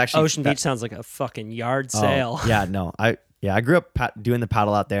 Yeah, I was actually Ocean Beach sounds like a fucking yard Oh, sale. yeah, no, I grew up doing the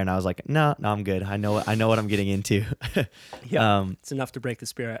paddle out there, and I was like, no, I'm good. I know what I'm getting into. Yeah, it's enough to break the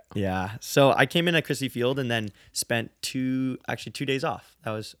spirit. Yeah, so I came in at Crissy Field and then spent 2 days off.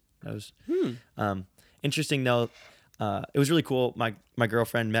 That was interesting though. It was really cool. My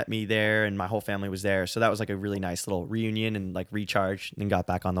girlfriend met me there, and my whole family was there. So that was like a really nice little reunion and like recharge, and then got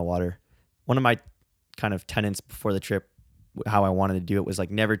back on the water. One of my kind of tenets before the trip, how I wanted to do it, was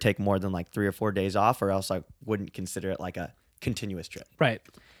like never take more than like 3 or 4 days off, or else I wouldn't consider it like a continuous trip. Right.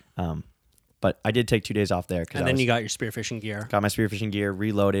 But I did take 2 days off there, And then you got your spearfishing gear. got my spearfishing gear,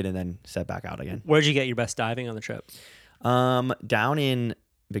 reloaded, and then set back out again. Where'd you get your best diving on the trip? Down in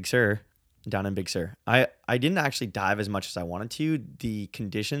Big Sur. I didn't actually dive as much as I wanted to. The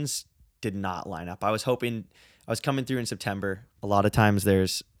conditions did not line up. I was coming through in September. A lot of times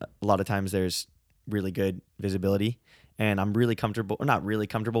there's really good visibility, and I'm really comfortable, or not really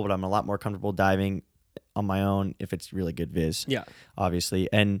comfortable, but I'm a lot more comfortable diving on my own if it's really good viz. Yeah. Obviously.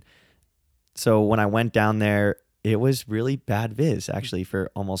 And so when I went down there, it was really bad viz actually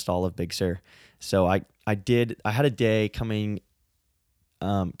for almost all of Big Sur. So I had a day coming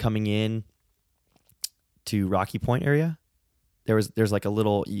in to Rocky Point area. There's like a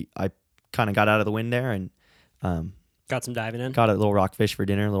little, I kind of got out of the wind there and Got some diving in. got a little rockfish for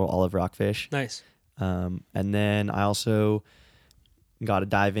dinner, a little olive rockfish. Nice. And then I also got a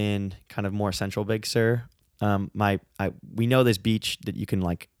dive in kind of more central Big Sur. We know this beach that you can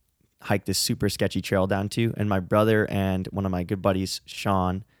like hike this super sketchy trail down to, and my brother and one of my good buddies,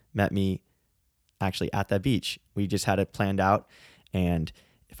 Sean, met me actually at that beach. We just had it planned out, and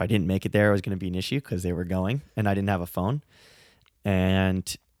if I didn't make it there, it was going to be an issue because they were going and I didn't have a phone.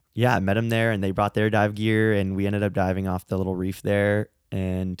 And yeah, I met them there, and they brought their dive gear, and we ended up diving off the little reef there.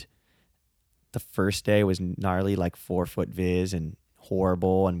 And the first day was gnarly, like 4-foot viz and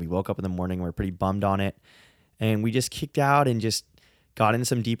horrible. And we woke up in the morning and we were pretty bummed on it. And we just kicked out and just got in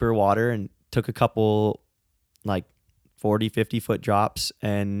some deeper water and took a couple like 40, 50-foot drops.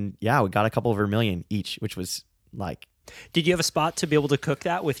 And yeah, we got a couple of vermilion each, which was like. Did you have a spot to be able to cook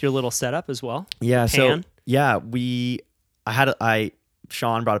that with your little setup as well? Yeah. Pan? So yeah,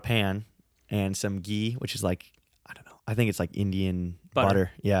 Sean brought a pan and some ghee, which is like, I don't know, I think it's like Indian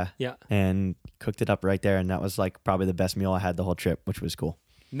butter. Yeah. Yeah. And cooked it up right there. And that was like probably the best meal I had the whole trip, which was cool.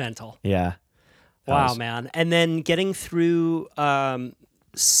 Mental. Yeah. Wow, man. And then getting through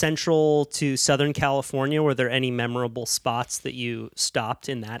central to Southern California, were there any memorable spots that you stopped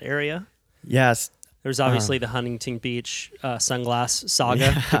in that area? Yes. There's obviously the Huntington Beach sunglass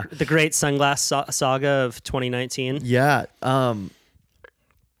saga, yeah. the great sunglass saga of 2019. Yeah.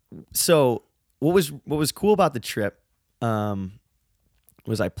 So what was cool about the trip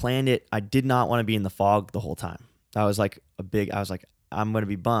was I planned it. I did not want to be in the fog the whole time. That was like I was like, I'm going to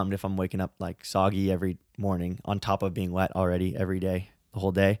be bummed if I'm waking up like soggy every morning on top of being wet already every day, the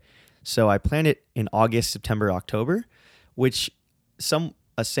whole day. So I planned it in August, September, October, which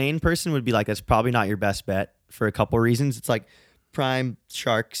a sane person would be like, that's probably not your best bet for a couple reasons. It's like prime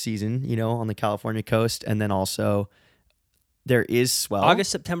shark season, on the California coast. And then also there is swell.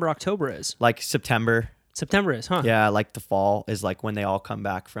 August, September, October is. Like September. September is, huh? Yeah, like the fall is like when they all come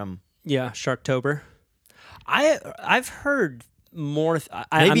back from. Yeah, Sharktober. I've heard more.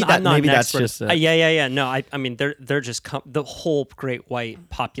 Maybe I'm not an that's expert. just. Yeah. No, I mean they're just the whole great white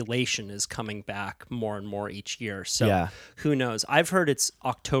population is coming back more and more each year. So yeah. Who knows? I've heard it's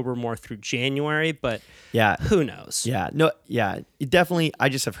October more through January, but yeah, who knows? Yeah, no, yeah, it definitely. I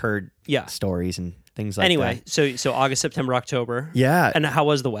just have heard stories and things like that. Anyway, so August, September, October. Yeah. And how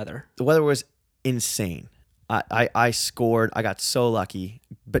was the weather? The weather was insane. I scored. I got so lucky.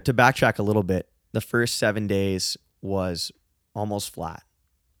 But to backtrack a little bit, the first 7 days was almost flat.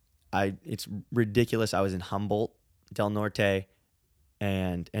 It's ridiculous. I was in Humboldt, Del Norte,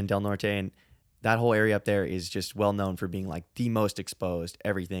 and Del Norte, and that whole area up there is just well known for being like the most exposed.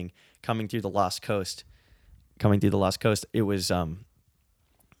 Everything coming through the Lost Coast. It was it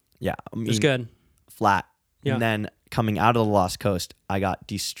was good. Flat. Yeah. And then coming out of the Lost Coast, I got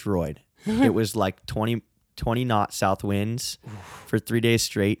destroyed. It was like 20 knot south winds for 3 days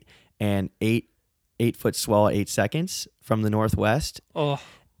straight, and 8-foot swell at 8 seconds from the northwest. Oh.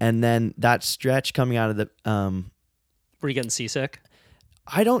 And then that stretch coming out of the were you getting seasick?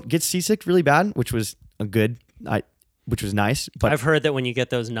 I don't get seasick really bad, which was a good. which was nice. But I've heard that when you get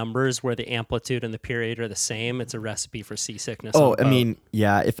those numbers where the amplitude and the period are the same, it's a recipe for seasickness. oh, on a I boat. mean,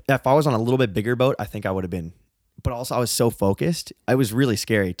 yeah, if I was on a little bit bigger boat, I think I would have been. But also, I was so focused. It was really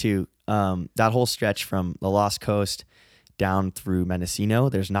scary too. That whole stretch from the Lost Coast down through Mendocino,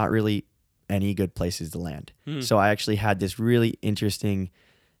 there's not really any good places to land. So I actually had this really interesting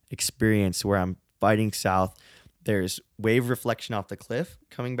experience where I'm fighting south. There's wave reflection off the cliff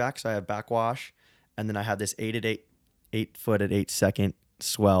coming back, so I have backwash, and then I have this 8 foot at 8 second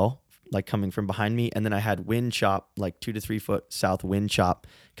swell like coming from behind me, and then I had wind chop, like 2 to 3 foot south wind chop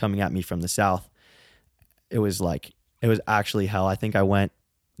coming at me from the south. It was actually hell. I think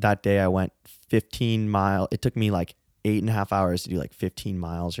that day I went 15 miles. It took me like 8.5 hours to do like 15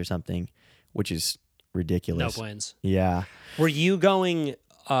 miles or something, which is ridiculous. No wins. Yeah. Were you going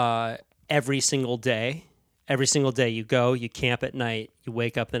every single day? Every single day you go, you camp at night, you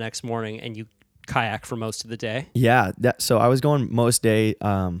wake up the next morning, and you kayak for most of the day? Yeah. So I was going most day,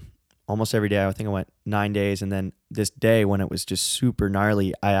 almost every day. I think I went 9 days. And then this day when it was just super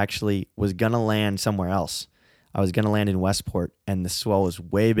gnarly, I actually was going to land somewhere else. I was going to land in Westport, and the swell was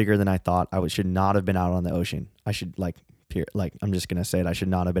way bigger than I thought. Should not have been out on the ocean. I should I'm just going to say it. I should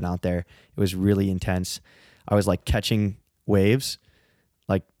not have been out there. It was really intense. I was like catching waves,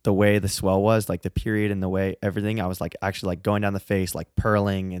 like the way the swell was, like the period and the way everything. I was like actually like going down the face, like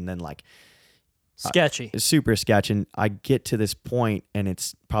purling, and then like sketchy. It's super sketchy. And I get to this point, and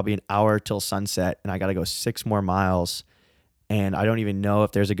it's probably an hour till sunset, and I got to go 6 more miles. And I don't even know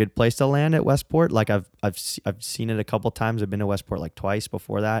if there's a good place to land at Westport. Like I've seen it a couple times. I've been to Westport like twice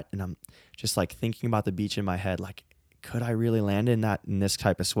before that, and I'm just like thinking about the beach in my head. Like, could I really land in this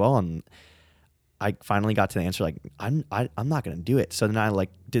type of swell? And I finally got to the answer. Like, I'm not gonna do it. So then I like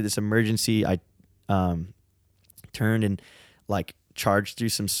did this emergency. I turned and like charged through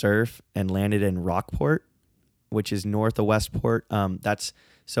some surf and landed in Rockport, which is north of Westport.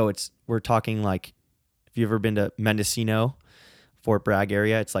 We're talking like, if you've ever been to Mendocino, Fort Bragg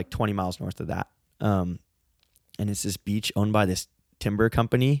area, it's like 20 miles north of that. And it's this beach owned by this timber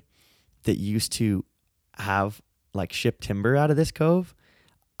company that used to have like ship timber out of this cove.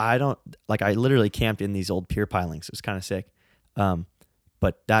 I literally camped in these old pier pilings. It was kind of sick.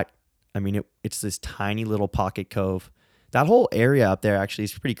 It's this tiny little pocket cove. That whole area up there actually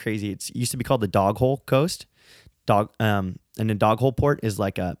is pretty crazy. It used to be called the Dog Hole Coast. And the Dog Hole Port is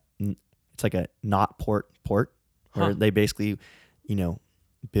like it's like a not port where they basically,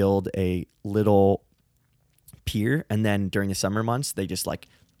 build a little pier, and then during the summer months they just like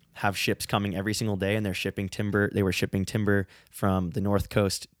have ships coming every single day, and they're shipping timber. They were shipping timber from the North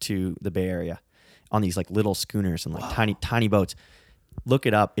Coast to the Bay Area on these like little schooners and like tiny boats. Look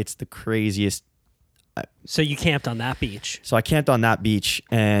it up. It's the craziest. So you camped on that beach. So I camped on that beach,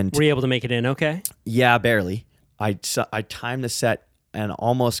 and were you able to make it in okay? Yeah, barely. I timed the set and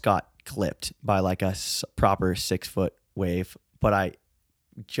almost got clipped by like a proper 6 foot wave, but I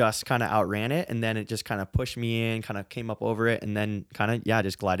just kind of outran it, and then it just kind of pushed me in, kind of came up over it, and then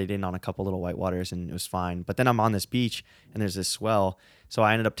just glided in on a couple little white waters, and it was fine. But then I'm on this beach, and there's this swell, so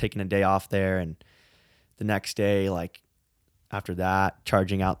I ended up taking a day off there, and the next day, like after that,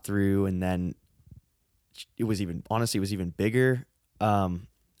 charging out through, and then it was even bigger.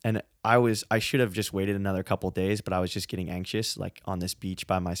 And I should have just waited another couple of days, but I was just getting anxious, like on this beach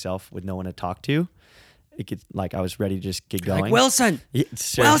by myself with no one to talk to. I was ready to just get going. Like, Wilson! Yeah,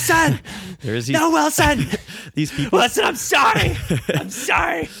 sure. Wilson! No, Wilson! These people. Wilson, I'm sorry! I'm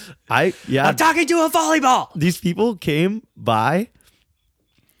sorry! I'm talking to a volleyball! These people came by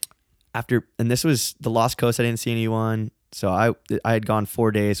after, and this was the Lost Coast. I didn't see anyone. So I had gone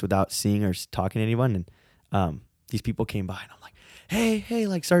 4 days without seeing or talking to anyone. And these people came by, and I'm like, hey,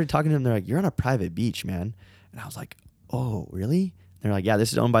 like started talking to them. They're like, you're on a private beach, man. And I was like, oh, really? They're like, yeah,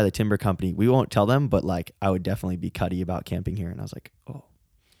 this is owned by the timber company. We won't tell them, but like, I would definitely be cutty about camping here. And I was like, oh,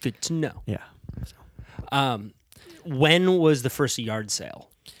 good to know. Yeah. So. When was the first yard sale?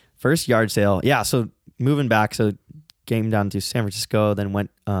 First yard sale. Yeah. So moving back, so came down to San Francisco, then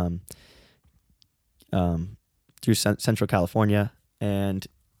went through Central California. And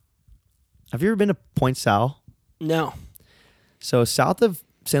have you ever been to Point Sal? No. So south of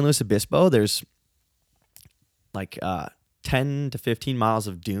San Luis Obispo, there's like 10 to 15 miles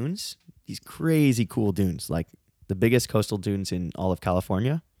of dunes, these crazy cool dunes, like the biggest coastal dunes in all of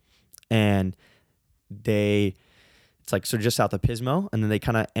California. And it's like, so just south of Pismo, and then they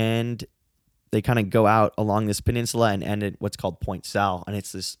kind of go out along this peninsula and end at what's called Point Sal. And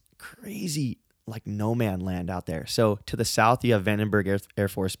it's this crazy, like no man land out there. So to the south, you have Vandenberg Air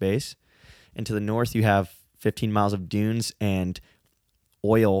Force Base. And to the north, you have 15 miles of dunes and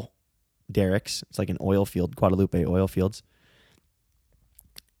oil derricks. It's like an oil field, Guadalupe oil fields.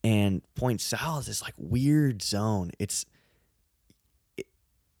 And Point Sal is this like weird zone. It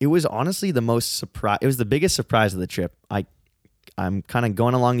was honestly the most surprise. It was the biggest surprise of the trip. I'm kind of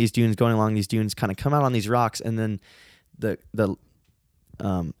going along these dunes, kind of come out on these rocks, and then the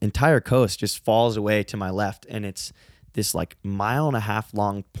entire coast just falls away to my left, and it's this like 1.5 mile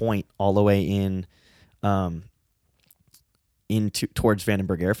long point all the way into towards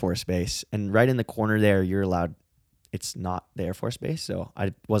Vandenberg Air Force Base, and right in the corner there, you're allowed. It's not the Air Force Base, so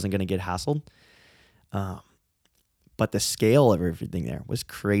I wasn't gonna get hassled. But the scale of everything there was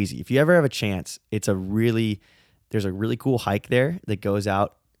crazy. If you ever have a chance, there's a really cool hike there that goes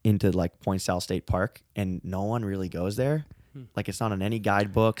out into like Point Sal State Park, and no one really goes there. Like it's not on any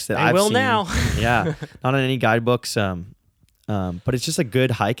guidebooks that I've seen. now. Yeah, not on any guidebooks. But it's just a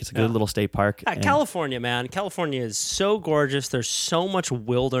good hike. It's a good little state park. Yeah, California, man. California is so gorgeous. There's so much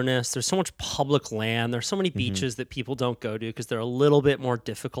wilderness. There's so much public land. There's so many beaches that people don't go to because they're a little bit more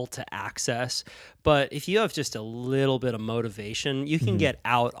difficult to access. But if you have just a little bit of motivation, you can get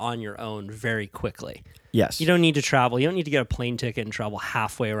out on your own very quickly. Yes. You don't need to travel. You don't need to get a plane ticket and travel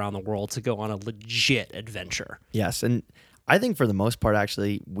halfway around the world to go on a legit adventure. Yes. And I think for the most part,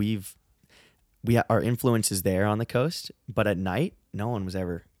 actually, our influence is there on the coast, but at night, no one was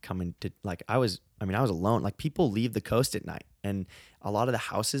ever coming to, like, I was alone. Like, people leave the coast at night, and a lot of the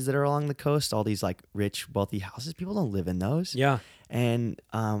houses that are along the coast, all these like rich, wealthy houses, people don't live in those. Yeah. And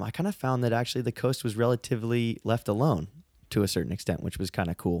I kind of found that actually the coast was relatively left alone to a certain extent, which was kind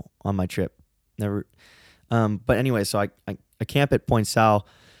of cool on my trip. But anyway, so I camp at Point Sal,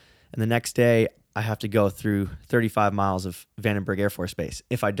 and the next day I have to go through 35 miles of Vandenberg Air Force Base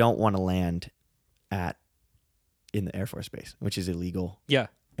if I don't want to land in the Air Force Base, which is illegal. Yeah.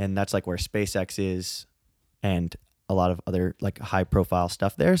 And that's like where SpaceX is and a lot of other like high profile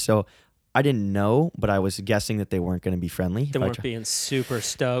stuff there. So I didn't know, but I was guessing that they weren't going to be friendly. They weren't being super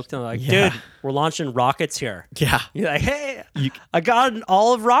stoked. They're like, Yeah. dude, we're launching rockets here. Yeah. You're like, hey, I got an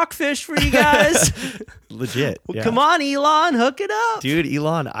olive rockfish for you guys. Legit. Well, Yeah. come on, Elon, hook it up. Dude,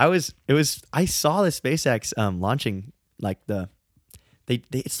 Elon, I saw the SpaceX launching like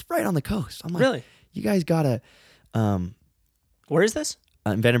it's right on the coast. I'm like, Really? You guys gotta Where is this?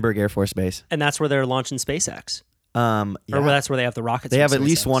 Vandenberg Air Force Base. And that's where they're launching SpaceX. Yeah. Or that's where they have the rockets. They from have at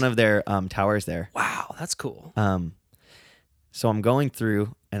least SpaceX. one of their towers there. Wow, that's cool. So I'm going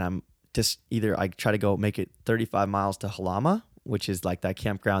through, and I'm just either I try to go make it 35 miles to Halama, which is like that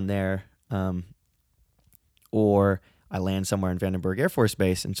campground there, or I land somewhere in Vandenberg Air Force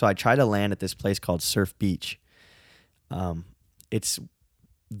Base. And so I try to land at this place called Surf Beach. It's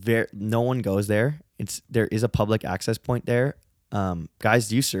no one goes there. There is a public access point there. Guys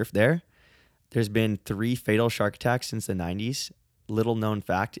do surf there. There's been 3 fatal shark attacks since the 90s. Little known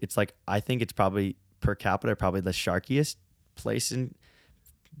fact. It's like, I think it's probably per capita, probably the sharkiest place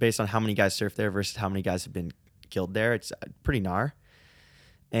based on how many guys surf there versus how many guys have been killed there. It's pretty gnar.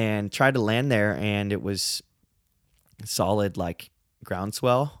 And tried to land there, and it was solid like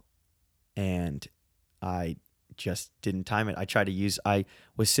groundswell, and I just didn't time it. I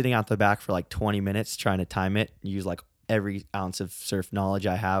was sitting out the back for like 20 minutes trying to time it, use like every ounce of surf knowledge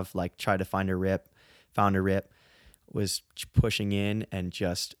I have, like try to find a rip, found a rip, was pushing in, and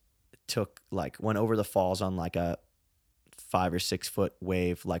just went over the falls on like a 5 or 6 foot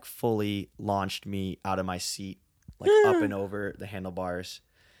wave, like fully launched me out of my seat, like up and over the handlebars,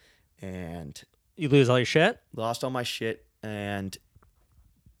 and You lose all your shit? lost all my shit, and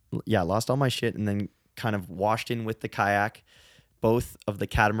then kind of washed in with the kayak. Both of the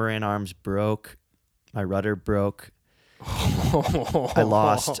catamaran arms broke. My rudder broke. I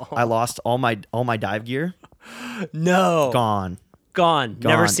lost all my dive gear. No. Gone.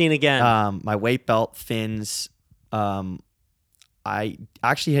 Never seen again. My weight belt, fins. I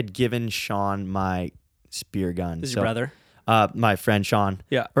actually had given Sean my spear gun. This is your brother? My friend Sean.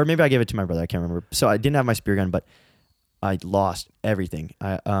 Yeah. Or maybe I gave it to my brother. I can't remember. So I didn't have my spear gun, but I lost everything.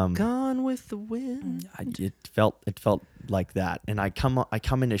 Gone with the wind. It felt like that. And I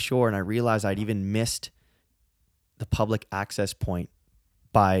come into shore, and I realized I'd even missed the public access point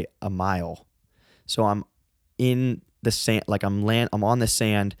by a mile. So I'm in the sand, like I'm on the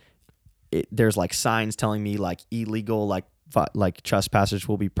sand. There's like signs telling me like illegal, like trespassers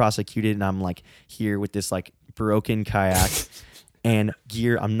will be prosecuted, and I'm like here with this like broken kayak and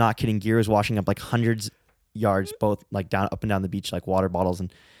gear. I'm not kidding. Gear is washing up like hundreds yards, both like up and down the beach, like water bottles,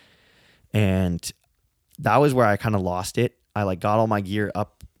 and that was where I kind of lost it. I like got all my gear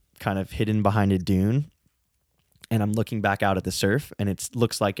up, kind of hidden behind a dune, and I'm looking back out at the surf, and it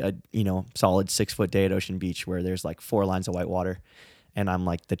looks like a solid 6 foot day at Ocean Beach where there's like 4 lines of white water, and I'm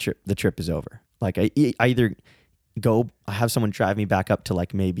like, the trip is over. Like I either I have someone drive me back up to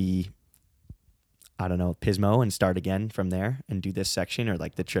like maybe, I don't know, Pismo and start again from there and do this section, or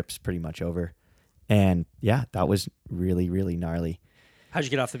like the trip's pretty much over. And yeah, that was really, really gnarly. How'd you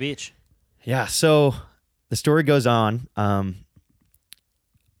get off the beach? Yeah. So the story goes on.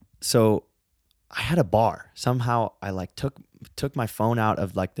 So I had a bar. Somehow I like took my phone out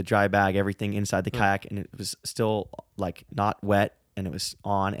of like the dry bag, everything inside the kayak, and it was still like not wet, and it was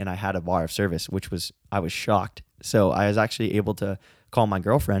on, and I had a bar of service, I was shocked. So I was actually able to call my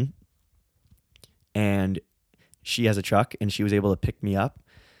girlfriend, and she has a truck, and she was able to pick me up.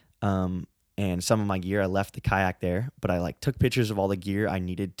 And some of my gear, I left the kayak there, but I like took pictures of all the gear I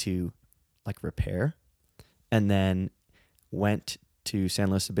needed to like repair, and then went to San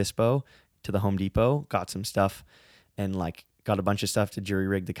Luis Obispo to the Home Depot, got some stuff, and like got a bunch of stuff to jury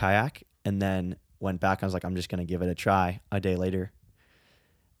rig the kayak, and then went back. I was like, I'm just going to give it a try a day later.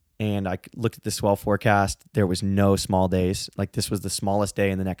 And I looked at the swell forecast. There was no small days. Like this was the smallest day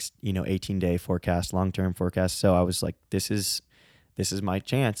in the next, 18-day forecast, long-term forecast. So I was like, this is my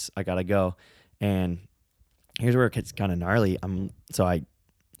chance. I got to go. And here's where it gets kind of gnarly. I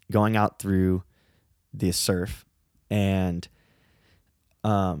going out through the surf, and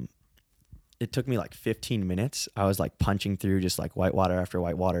it took me like 15 minutes. I was like punching through just like whitewater after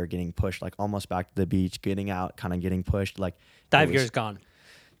whitewater, getting pushed like almost back to the beach, getting out, kind of getting pushed. Like Dive gear's gone.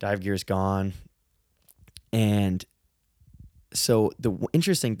 Dive gear's gone. And so the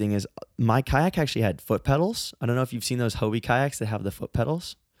interesting thing is my kayak actually had foot pedals. I don't know if you've seen those Hobie kayaks that have the foot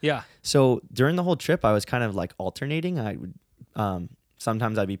pedals. Yeah. So during the whole trip, I was kind of like alternating. I would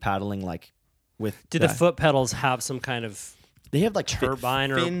sometimes I'd be paddling like with. Did the foot pedals have some kind of? They have like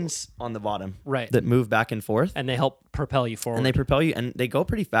turbine fins on the bottom, right, that move back and forth, and they help propel you forward. And they propel you, and they go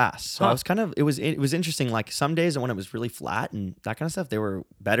pretty fast. So I was it was interesting. Like some days when it was really flat and that kind of stuff, they were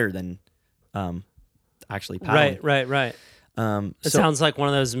better than actually paddling. Right. It sounds like one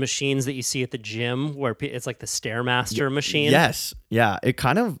of those machines that you see at the gym where it's like the Stairmaster machine. Yes, yeah, it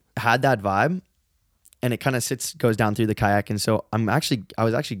kind of had that vibe, and it kind of goes down through the kayak. And so I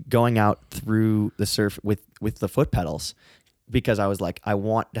was actually going out through the surf with the foot pedals, because I was like, I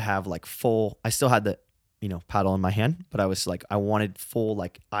want to have like full. I still had the paddle in my hand, but I was like, I wanted full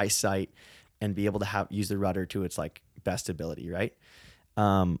like eyesight and be able to use the rudder to its like best ability, right?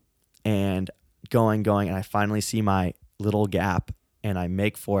 And going, and I finally see my little gap, and I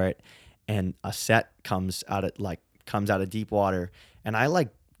make for it, and a set comes out of deep water, and I like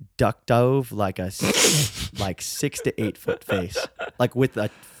duck dove like a like 6 to 8 foot face, like with a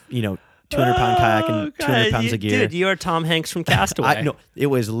 200-pound kayak and 200 pounds of gear. Dude, you are Tom Hanks from Castaway. No, it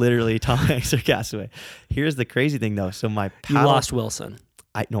was literally Tom Hanks from Castaway. Here's the crazy thing though. So my paddle, you lost Wilson.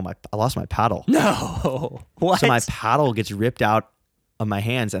 I lost my paddle. No, what? So my paddle gets ripped out of my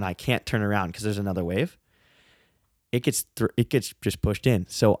hands, and I can't turn around because there's another wave. It gets just pushed in.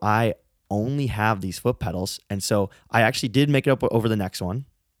 So I only have these foot pedals, and so I actually did make it up over the next one.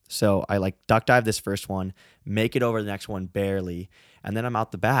 So I like duck dive this first one, make it over the next one barely, and then I'm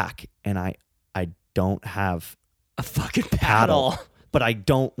out the back, and I don't have a fucking paddle, but I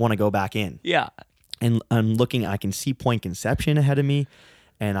don't want to go back in. Yeah. And I'm looking, I can see Point Conception ahead of me,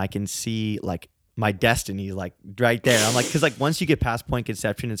 and I can see like my destiny like right there. I'm like, because like once you get past Point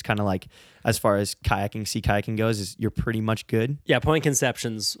Conception, it's kind of like, as far as sea kayaking goes, is you're pretty much good. Yeah, Point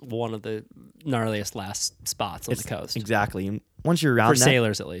Conception's one of the gnarliest last spots on the coast. Exactly. And once you're around for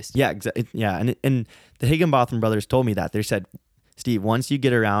sailors at least. Yeah, exactly. Yeah, and the Higginbotham brothers told me that. They said, Steve, once you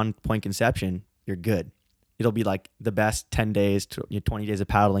get around Point Conception, you're good. It'll be like the best 10 days to 20 days of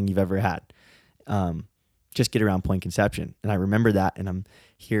paddling you've ever had. Just get around Point Conception. And I remember that, and I'm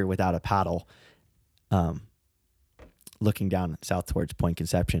here without a paddle, looking down south towards Point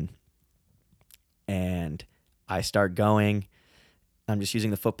Conception. And I start going. I'm just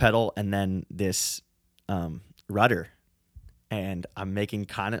using the foot pedal and then this rudder. And I'm making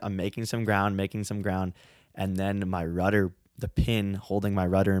some ground, and then my rudder, the pin holding my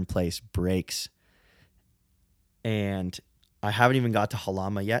rudder in place, breaks. And I haven't even got to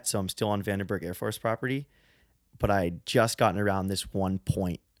Halama yet, so I'm still on Vandenberg Air Force property. But I had just gotten around this one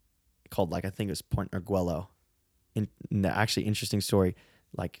point called, like, I think it was Point Arguello. And actually, interesting story,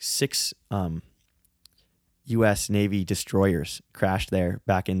 like 6 U.S. Navy destroyers crashed there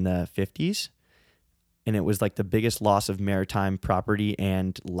back in the 50s. And it was like the biggest loss of maritime property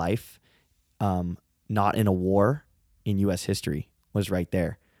and life, not in a war, in U.S. history, was right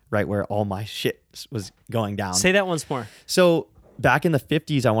there, right where all my shit was going down. Say that once more. So back in the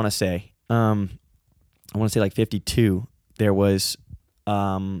 50s, I want to say like 52, there was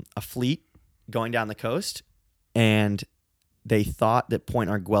a fleet going down the coast, and they thought that Point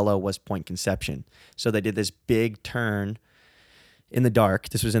Arguello was Point Conception. So they did this big turn in the dark.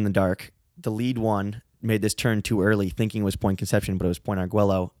 This was in the dark. The lead one made this turn too early, thinking it was Point Conception, but it was Point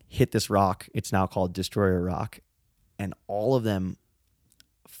Arguello, hit this rock. It's now called Destroyer Rock. And all of them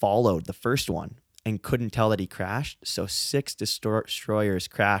followed the first one and couldn't tell that he crashed. So 6 destroyers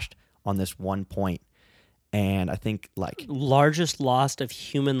crashed on this one point. And I think like largest loss of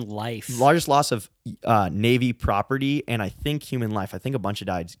human life. Largest loss of Navy property, and I think human life. I think a bunch of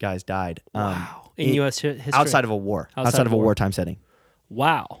guys died. Wow. In U.S. history? Outside of a war. Outside of a wartime setting.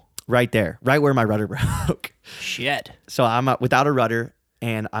 Wow. Right there. Right where my rudder broke. Shit. So I'm without a rudder,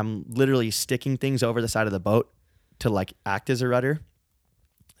 and I'm literally sticking things over the side of the boat to like act as a rudder.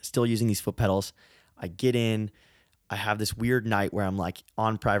 Still using these foot pedals. I get in. I have this weird night where I'm like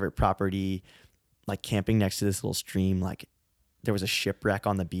on private property, like camping next to this little stream. Like there was a shipwreck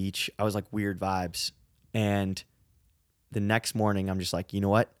on the beach. I was like weird vibes. And the next morning I'm just like, you know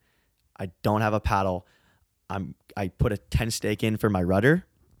what? I don't have a paddle. I put a tent stake in for my rudder.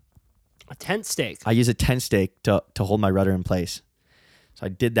 A tent stake? I use a tent stake to hold my rudder in place. So I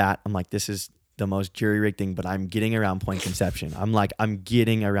did that. I'm like, this is the most jury-rigged thing, but I'm getting around Point Conception. I'm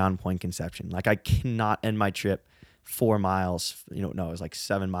getting around Point Conception. Like I cannot end my trip 4 miles, no, it was like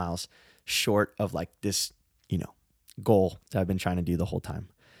 7 miles short of like this, goal that I've been trying to do the whole time.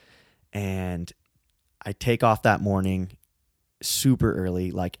 And I take off that morning super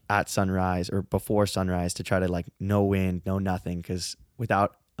early, like at sunrise or before sunrise, to try to like no wind, no nothing. Cause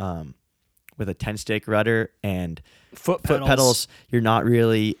without, with a 10 stake rudder and foot pedals, you're not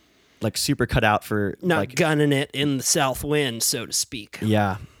really like super cut out for not like gunning it in the south wind, so to speak.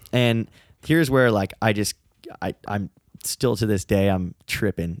 Yeah. And here's where like I'm still to this day, I'm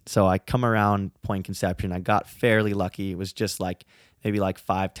tripping. So I come around Point Conception. I got fairly lucky. It was just like maybe like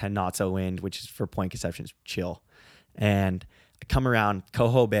 5-10 knots of wind, which is for Point Conception is chill. And I come around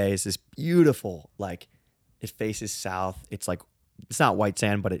Coho Bay is this beautiful, like it faces south. It's like, it's not white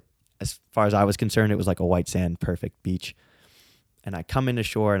sand, but as far as I was concerned, it was like a white sand, perfect beach. And I come into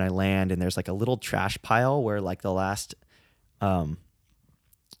shore and I land, and there's like a little trash pile where like the last high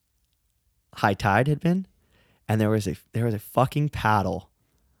tide had been. And there was a fucking paddle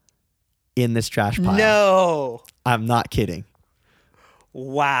in this trash pile. No. I'm not kidding.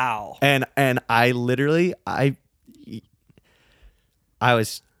 Wow. And I literally I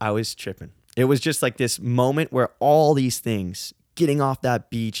was tripping. It was just like this moment where all these things, getting off that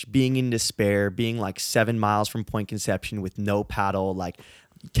beach, being in despair, being like 7 miles from Point Conception with no paddle, like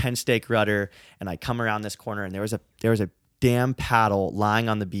 10 stake rudder, and I come around this corner and there was a damn paddle lying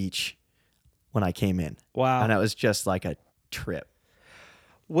on the beach when I came in. Wow. And it was just like a trip.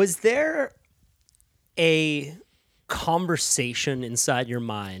 Was there a conversation inside your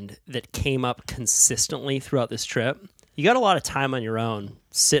mind that came up consistently throughout this trip? You got a lot of time on your own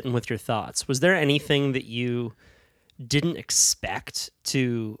sitting with your thoughts. Was there anything that you didn't expect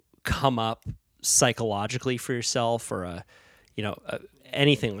to come up psychologically for yourself, or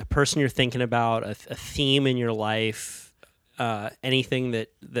anything, a person you're thinking about, a theme in your life, anything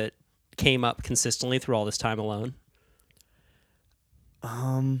that came up consistently through all this time alone?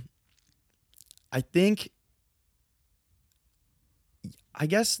 I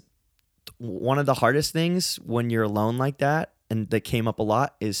guess one of the hardest things when you're alone like that, and that came up a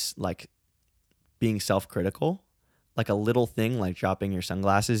lot, is like being self-critical. Like a little thing, like dropping your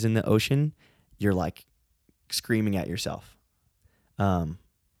sunglasses in the ocean, you're like screaming at yourself. So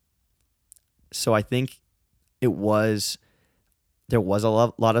I think there was a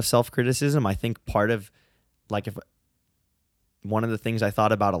lot of self-criticism. I think part of like, if one of the things I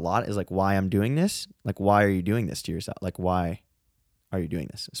thought about a lot is like, why I'm doing this. Like, why are you doing this to yourself? Like, why are you doing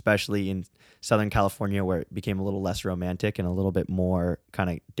this? Especially in Southern California, where it became a little less romantic and a little bit more kind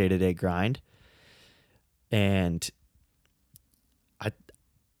of day-to-day grind. And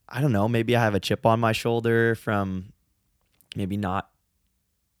I don't know, maybe I have a chip on my shoulder from maybe not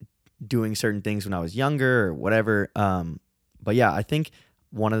doing certain things when I was younger or whatever. But yeah, I think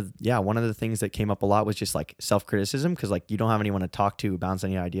one of the things that came up a lot was just like self-criticism, because like you don't have anyone to talk to, bounce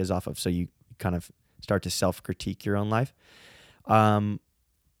any ideas off of, so you kind of start to self-critique your own life.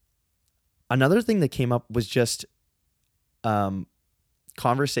 Another thing that came up was just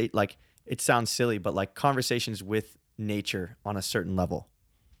conversate, like it sounds silly, but like conversations with nature on a certain level.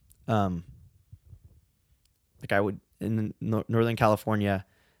 Like I would in Northern California,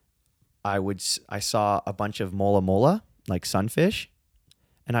 I saw a bunch of mola, like sunfish,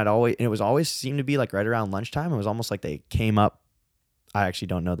 and it was always seemed to be like right around lunchtime. It was almost like they came up. I actually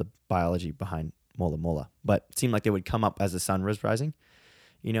don't know the biology behind mola, but it seemed like they would come up as the sun was rising,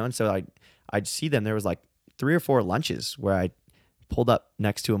 and so I'd see them. There was like 3 or 4 lunches where I pulled up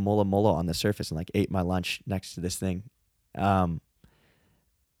next to a mola mola on the surface and like ate my lunch next to this thing.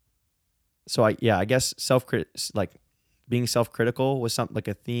 So I guess being self-critical was something like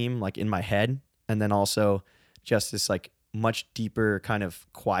a theme like in my head, and then also just this like much deeper kind of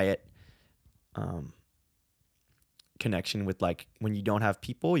quiet connection with like when you don't have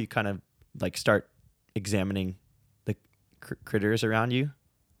people, you kind of like start examining the critters around you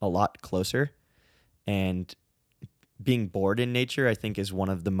a lot closer. And being bored in nature, I think, is one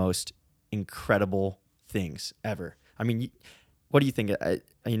of the most incredible things ever. I mean, what do you think?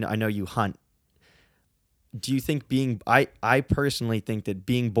 I know you hunt. Do you think I personally think that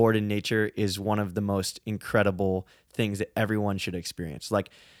being bored in nature is one of the most incredible things that everyone should experience. Like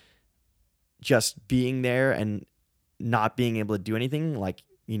just being there and not being able to do anything, like,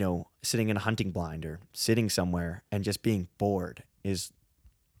 you know, sitting in a hunting blind or sitting somewhere and just being bored is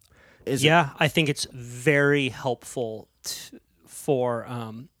I think it's very helpful for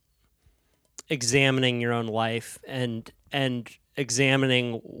examining your own life and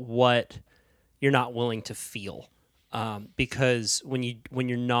examining what you're not willing to feel, because when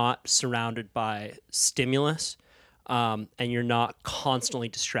you're not surrounded by stimulus, and you're not constantly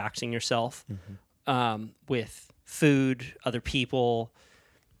distracting yourself with food, other people,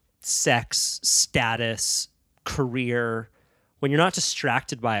 sex, status, career, when you're not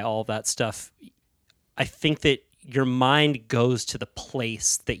distracted by all of that stuff, I think that your mind goes to the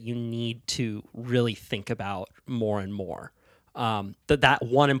place that you need to really think about more and more. That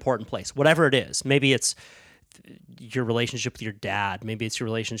one important place, whatever it is. Maybe it's your relationship with your dad. Maybe it's your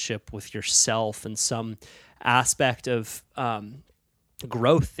relationship with yourself and some aspect of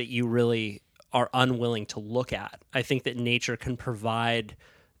growth that you really are unwilling to look at. I think that nature can provide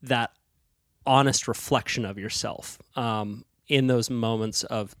that honest reflection of yourself in those moments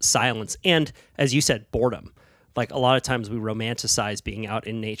of silence. And as you said, boredom. Like a lot of times we romanticize being out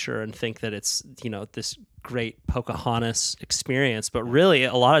in nature and think that it's, you know, this great Pocahontas experience, but really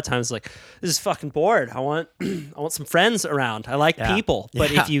a lot of times like, this is fucking bored. I want some friends around. I like people.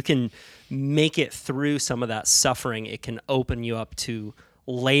 But if you can make it through some of that suffering, it can open you up to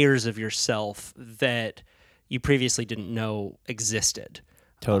layers of yourself that you previously didn't know existed.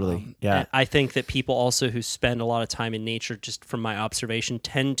 Totally. Yeah. I think that people also who spend a lot of time in nature, just from my observation,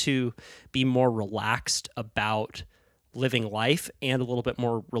 tend to be more relaxed about living life and a little bit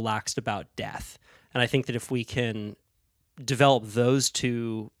more relaxed about death. And I think that if we can develop those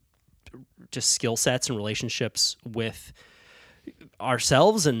two just skill sets and relationships with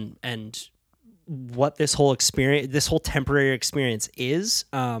ourselves and what this whole experience, this whole temporary experience is,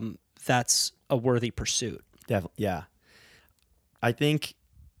 that's a worthy pursuit. Definitely. Yeah. I think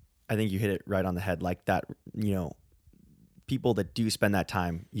you hit it right on the head. Like that, you know, people that do spend that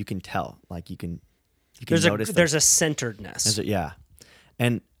time, you can tell, like you can notice there's a centeredness. Yeah.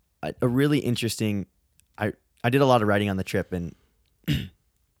 And a really interesting, I did a lot of writing on the trip, and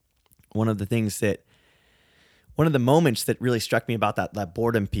one of the moments that really struck me about that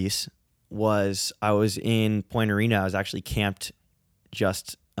boredom piece was I was in Point Arena. I was actually camped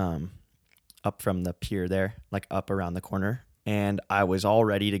just up from the pier there, like up around the corner. And I was all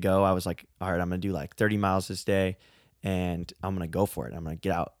ready to go. I was like, all right, I'm going to do like 30 miles this day and I'm going to go for it. I'm going to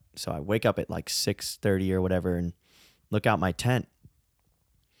get out. So I wake up at like 6:30 or whatever and look out my tent.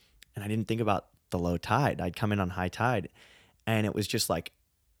 And I didn't think about the low tide. I'd come in on high tide and it was just like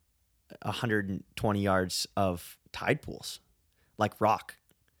 120 yards of tide pools, like rock.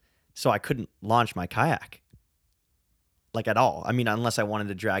 So I couldn't launch my kayak like at all. I mean, unless I wanted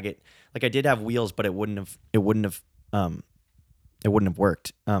to drag it. Like I did have wheels, but it wouldn't have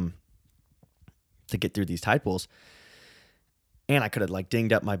worked to get through these tide pools. And I could have like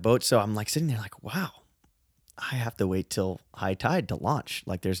dinged up my boat. So I'm like sitting there like, wow, I have to wait till high tide to launch.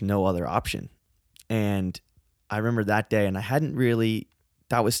 Like there's no other option. And I remember that day, and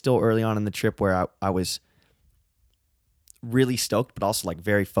that was still early on in the trip where I was really stoked, but also like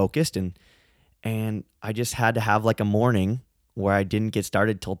very focused. And I just had to have like a morning where I didn't get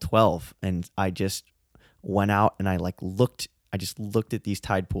started till 12. And I just went out and I just looked at these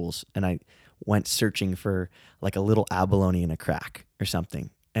tide pools, and I went searching for like a little abalone in a crack or something.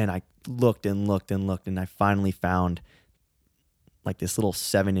 And I looked and looked and looked, and I finally found like this little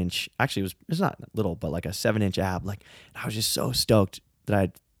 7-inch, actually it's not little, but like a 7-inch ab. Like I was just so stoked that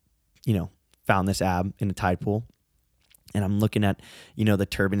I'd, you know, found this ab in a tide pool. And I'm looking at, you know, the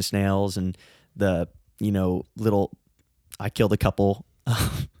turban snails and the, you know, I killed a couple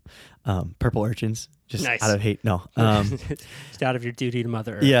purple urchins just nice. out of hate. No, just out of your duty to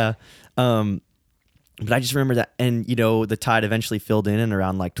Mother Earth. Yeah. But I just remember that, and you know, the tide eventually filled in, and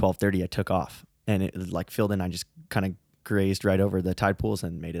around like 12:30, I took off. and it like filled in. I just kind of grazed right over the tide pools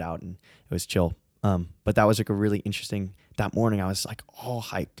and made it out, and it was chill. But that was like a really interesting. That morning I was like all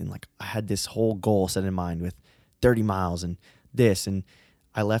hyped and like I had this whole goal set in mind with 30 miles and this, and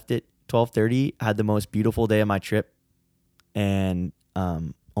I left at 12:30. Had the most beautiful day of my trip, and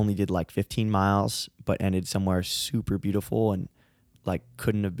only did like 15 miles, but ended somewhere super beautiful and like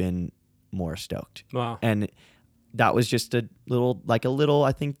couldn't have been more stoked. Wow. And that was just a little.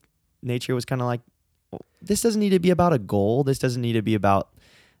 I think nature was kind of like, this doesn't need to be about a goal. This doesn't need to be about,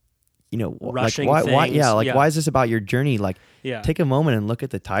 rushing like why things. why is this about your journey? Like, Yeah. take a moment and look at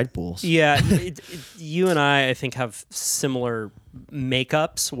the tide pools. Yeah, you and I think, have similar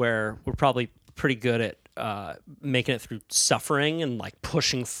makeups where we're probably pretty good at making it through suffering and like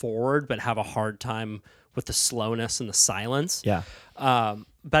pushing forward, but have a hard time with the slowness and the silence. Yeah.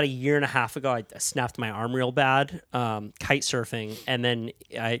 About a year and a half ago, I snapped my arm real bad, kite surfing, and then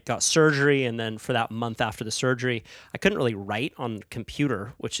I got surgery. And then for that month after the surgery, I couldn't really write on the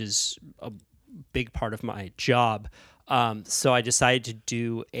computer, which is a big part of my job. So I decided to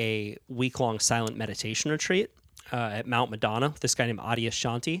do a week-long silent meditation retreat at Mount Madonna with this guy named Adi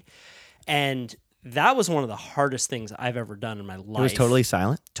Ashanti. And that was one of the hardest things I've ever done in my life. It was totally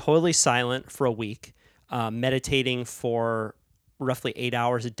silent. Totally silent for a week, meditating for roughly 8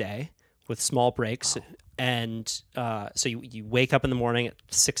 hours a day with small breaks. Wow. And so you wake up in the morning at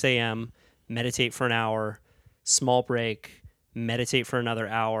 6 a.m., meditate for an hour, small break, meditate for another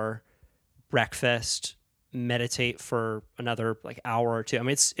hour, breakfast, meditate for another like hour or two. I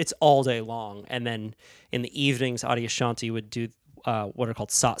mean, it's all day long. And then in the evenings, Adi Ashanti would do what are called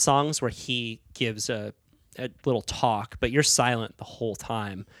satsangs, where he gives a little talk, but you're silent the whole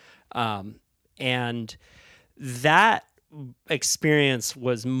time. And that experience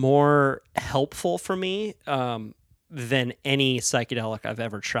was more helpful for me than any psychedelic I've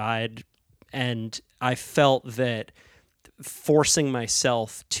ever tried. And I felt that forcing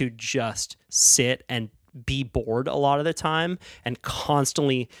myself to just sit and be bored a lot of the time and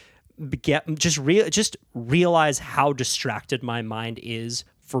constantly realize how distracted my mind is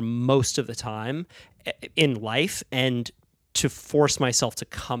for most of the time in life, and to force myself to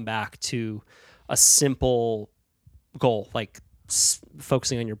come back to a simple goal, like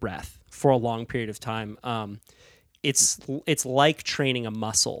focusing on your breath for a long period of time. It's like training a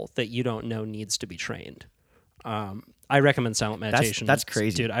muscle that you don't know needs to be trained. I recommend silent meditation. That's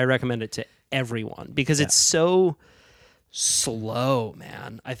crazy, dude. I recommend it to everyone because it's so slow,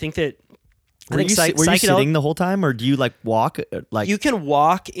 man. I think that. Were you sitting the whole time, or do you like walk? Like, you can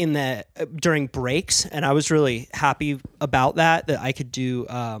walk in the during breaks, and I was really happy about that I could do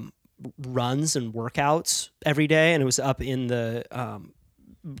runs and workouts every day, and it was up in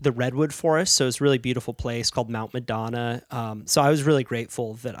the redwood forest, so it's a really beautiful place called Mount Madonna. So I was really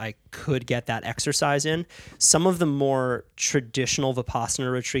grateful that I could get that exercise in. Some of the more traditional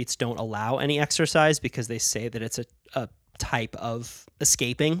Vipassana retreats don't allow any exercise because they say that it's a type of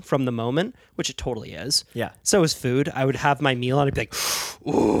escaping from the moment, which it totally is. Yeah. So is food. I would have my meal and I'd be like,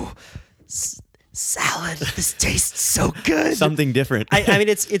 ooh, salad. This tastes so good. Something different. I mean,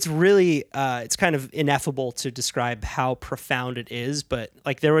 it's really, it's kind of ineffable to describe how profound it is. But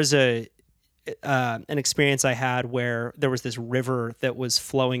like there was an experience I had where there was this river that was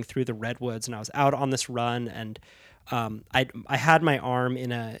flowing through the redwoods, and I was out on this run, and I had my arm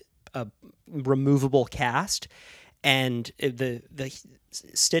in a removable cast, and the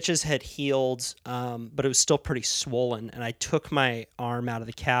stitches had healed, but it was still pretty swollen. And I took my arm out of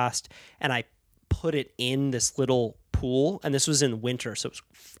the cast and I put it in this little pool. And this was in winter, so it was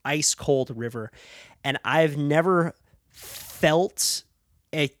ice cold river. And I've never felt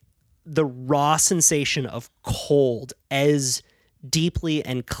the raw sensation of cold as deeply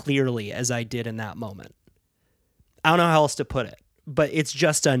and clearly as I did in that moment. I don't know how else to put it, but it's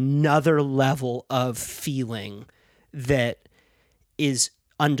just another level of feeling that is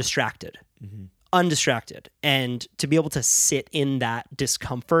undistracted. Mm-hmm. Undistracted. And to be able to sit in that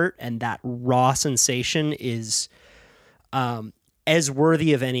discomfort and that raw sensation is as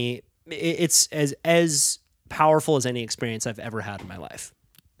worthy of any, it's as powerful as any experience I've ever had in my life.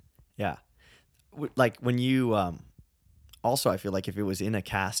 Yeah. Like when you, also I feel like if it was in a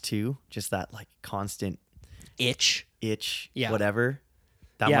cast too, just that like constant itch, yeah. Whatever,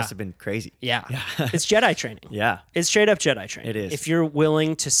 that must have been crazy. Yeah. It's Jedi training. Yeah. It's straight up Jedi training. It is. If you're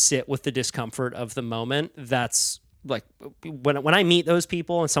willing to sit with the discomfort of the moment, that's like when I meet those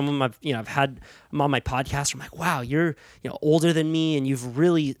people, and some of them I've had them on my podcast, I'm like, wow, you're older than me, and you've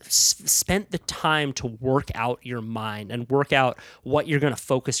really spent the time to work out your mind and work out what you're going to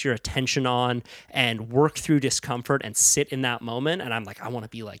focus your attention on and work through discomfort and sit in that moment. And I'm like, I want to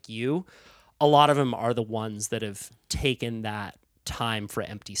be like you. a lot of them are the ones that have taken that time for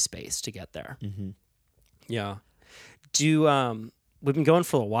empty space to get there. Mm-hmm. Yeah. We've been going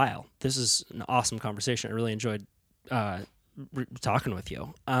for a while. This is an awesome conversation. I really enjoyed talking with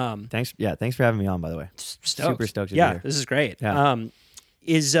you. Thanks for having me on, by the way. Super stoked to be here. This is great. Yeah.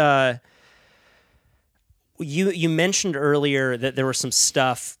 You mentioned earlier that there was some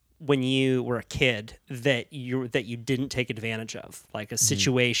stuff when you were a kid that you didn't take advantage of, like a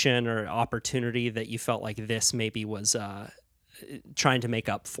situation or opportunity that you felt like this maybe was trying to make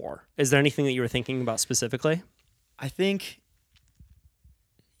up for. Is there anything that you were thinking about specifically? I think,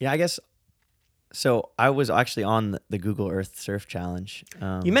 I guess. So I was actually on the Google Earth Surf Challenge.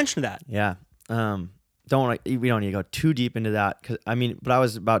 You mentioned that. Yeah. We don't need to go too deep into that but I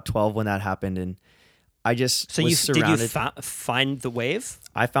was about 12 when that happened, and I just was surrounded. Did you find the wave?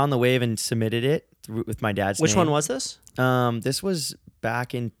 I found the wave and submitted it with my dad's Which name. one was this? This was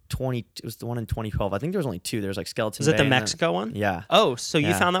back in it was the one in 2012. I think there was only two. There was like Skeleton Is it Bay the Mexico one? Yeah. Oh, so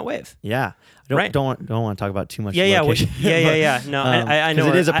you found that wave? Yeah. Don't want to talk about too much. Yeah. location. Yeah. No, I know.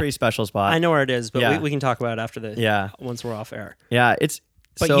 Because it is a pretty special spot. I know where it is, but we can talk about it after once we're off air. Yeah,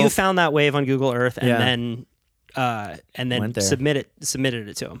 But you found that wave on Google Earth and then submitted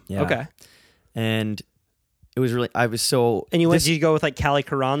it to him. Yeah. Okay. And it was really, I was so. And did you go with like Cali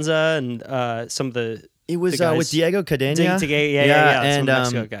Carranza and some of the. It was with Diego Cadena. And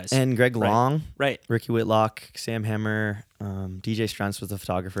Mexico guys. And Greg Long. Right. Ricky Whitlock, Sam Hammer, DJ Strunz was the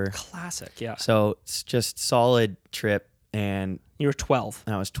photographer. Classic, yeah. So it's just solid trip. And you were 12.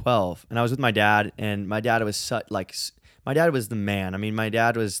 And I was 12. And I was with my dad, and my dad was my dad was the man. I mean, my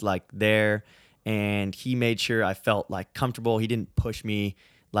dad was like there, and he made sure I felt like comfortable. He didn't push me.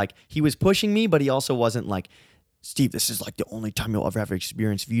 Like, he was pushing me, but he also wasn't like, Steve, this is like the only time you'll ever have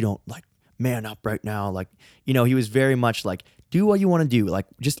experience if you don't like man up right now. Like, he was very much like, do what you want to do. Like,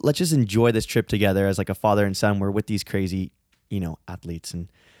 let's just enjoy this trip together as like a father and son. We're with these crazy, athletes. And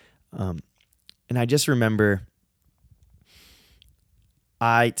I just remember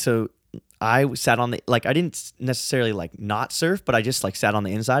I sat on the, like, I didn't necessarily like not surf, but I just like sat on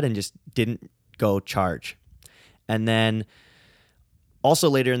the inside and just didn't go charge. And then also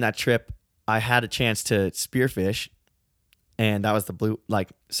later in that trip, I had a chance to spearfish, and that was the blue,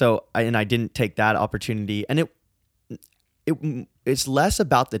 I didn't take that opportunity. And it's less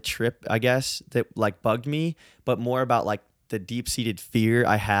about the trip, I guess, that like bugged me, but more about like the deep-seated fear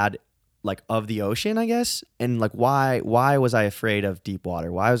I had like of the ocean, I guess. And like, why was I afraid of deep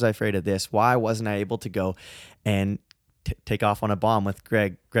water? Why was I afraid of this? Why wasn't I able to go and take off on a bomb with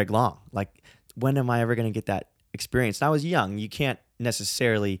Greg Long? Like, when am I ever going to get that experience? And I was young. You can't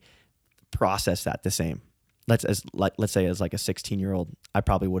necessarily process that the same. Let's say as like a 16-year-old, I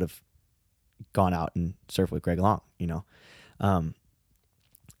probably would have gone out and surfed with Greg Long, and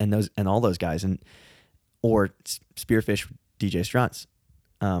all those guys, or spearfish with DJ Strunz.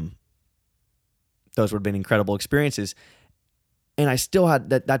 Those would have been incredible experiences. And I still had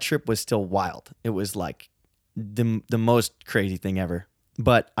that trip was still wild. It was like the most crazy thing ever.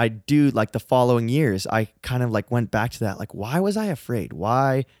 But I do, like, the following years, I kind of like went back to that. Like, why was I afraid?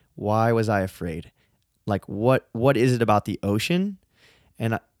 Why was I afraid? Like, what is it about the ocean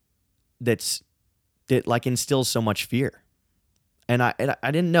and that like instills so much fear? And I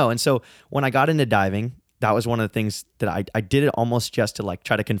didn't know. And so when I got into diving, that was one of the things that I did it almost just to like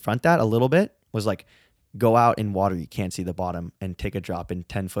try to confront that a little bit, was like, go out in water you can't see the bottom and take a drop in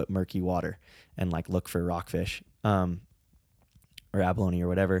 10-foot murky water and like look for rockfish or abalone or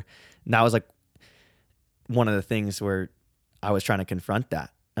whatever. And that was like one of the things where I was trying to confront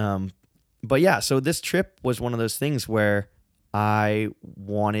that. But yeah, so this trip was one of those things where I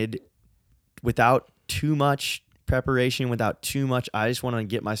wanted, without too much preparation, without too much, I just wanted to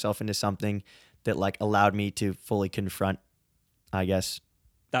get myself into something that like allowed me to fully confront, I guess,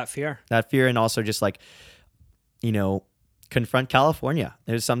 that fear, and also just like, confront California.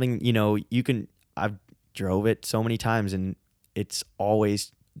 There's something, I've drove it so many times and it's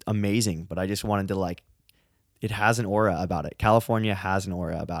always amazing, but I just wanted to like, it has an aura about it. California has an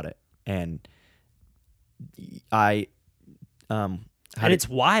aura about it. And it's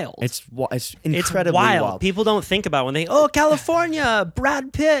wild. It's incredibly wild. People don't think about when they, California,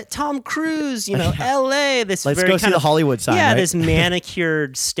 Brad Pitt, Tom Cruise, LA. Let's go see the Hollywood sign. Yeah, right? This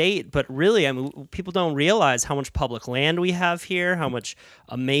manicured state. But really, I mean, people don't realize how much public land we have here, how much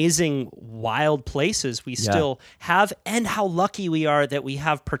amazing wild places we still have, and how lucky we are that we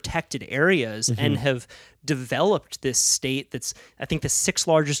have protected areas and have developed this state that's, I think, the 6th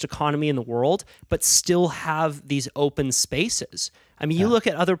largest economy in the world, but still have these open spaces. I mean, you look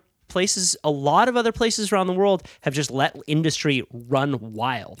at other places, a lot of other places around the world have just let industry run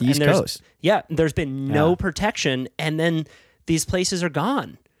wild. The East Coast. Yeah, there's been no Yeah. protection, and then these places are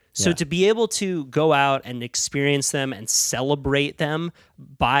gone. So Yeah. to be able to go out and experience them and celebrate them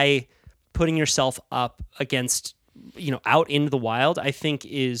by putting yourself up against, out into the wild, I think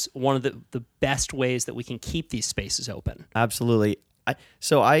is one of the best ways that we can keep these spaces open. Absolutely. I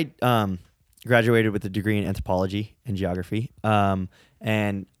graduated with a degree in anthropology and geography.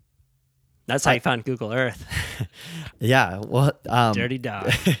 And That's how you found Google Earth. yeah, well, Dirty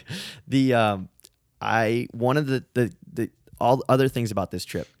dog. One of the all other things about this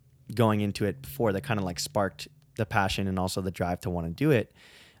trip going into it before that kind of like sparked the passion and also the drive to want to do it,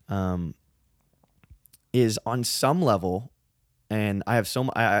 is on some level, and I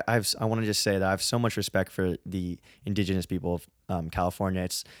want to just say that I have so much respect for the indigenous people of California.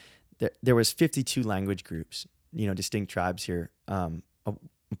 There was 52 language groups, distinct tribes here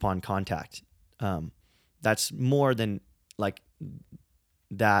upon contact. That's more than like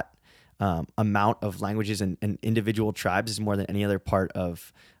that amount of languages and individual tribes is more than any other part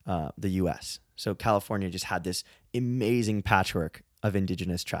of the U.S. So California just had this amazing patchwork of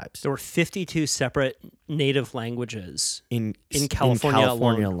indigenous tribes. There were 52 separate native languages in California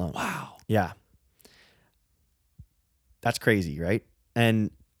alone. Wow. Yeah. That's crazy, right? And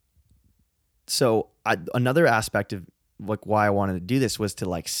so another aspect of like why I wanted to do this was to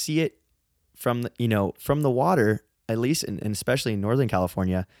like see it from the water, at least, and especially in Northern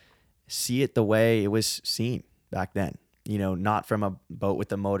California, see it the way it was seen back then. Not from a boat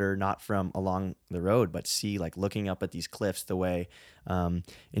with a motor, not from along the road, but see like looking up at these cliffs the way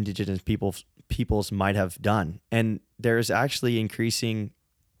indigenous peoples might have done. And there's actually increasing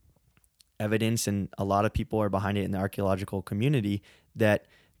evidence, and a lot of people are behind it in the archaeological community, that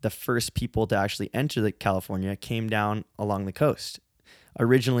the first people to actually enter California came down along the coast.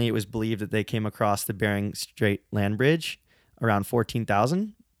 Originally, it was believed that they came across the Bering Strait land bridge around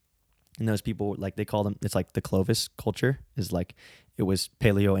 14,000. And those people, like they call them, it's like the Clovis culture, is like it was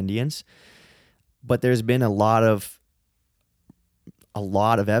Paleo Indians. But there's been a lot of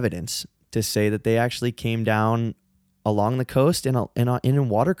evidence to say that they actually came down along the coast in a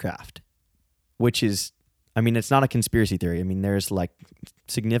watercraft, which is, it's not a conspiracy theory. There's like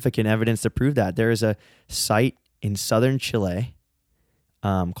significant evidence to prove that. There is a site in southern Chile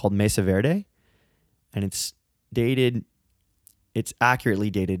called Mesa Verde, and it's accurately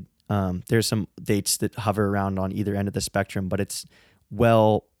dated. There's some dates that hover around on either end of the spectrum, but it's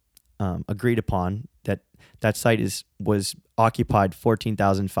well agreed upon that site was occupied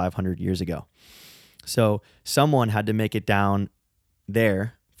 14,500 years ago. So someone had to make it down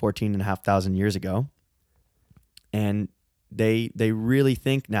there 14,500 years ago. And they really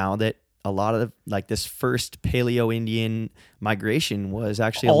think now that a lot of like this first Paleo Indian migration was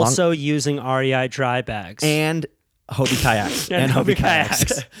actually also using REI dry bags and Hobie kayaks and Hobie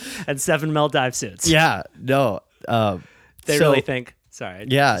kayaks and 7 mil dive suits. Yeah, no. They really think. Sorry,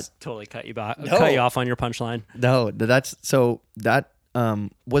 yeah, just totally cut you off on your punchline. No, that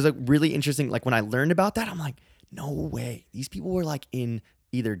was a really interesting. Like when I learned about that, I'm like, no way. These people were like in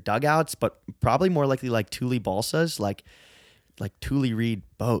either dugouts, but probably more likely like Thule balsas, like Thule Reed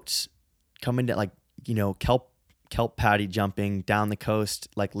boats, coming to like kelp patty jumping down the coast,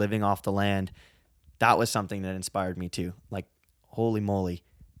 like living off the land. That was something that inspired me too. Like, holy moly,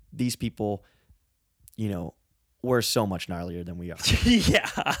 these people, were so much gnarlier than we are. Yeah.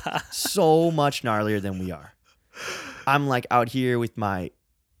 So much gnarlier than we are. I'm like out here with my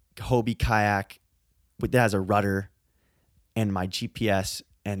Hobie kayak that has a rudder and my GPS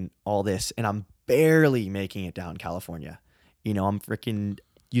and all this, and I'm barely making it down California. I'm freaking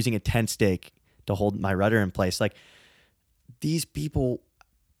using a tent stake to hold my rudder in place. Like, these people,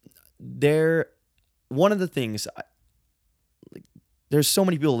 they're one of the things. There's so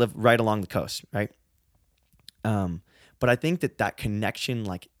many people live right along the coast, right? But I think that connection,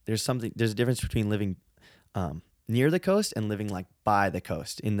 like there's a difference between living near the coast and living like by the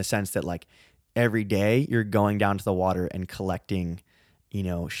coast, in the sense that like every day you're going down to the water and collecting,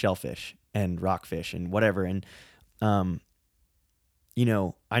 shellfish and rockfish and whatever. And, I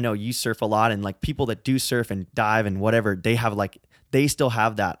know you surf a lot, and like people that do surf and dive and whatever, they still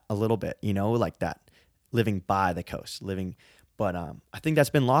have that a little bit, like that living by the coast, but I think that's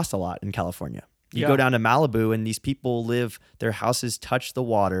been lost a lot in California. You go down to Malibu and these people their houses touch the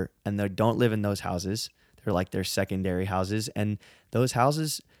water, and they don't live in those houses. They're like their secondary houses. And those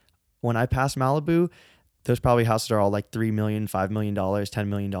houses, when I pass Malibu, those probably houses are all like $3 million, $5 million, $10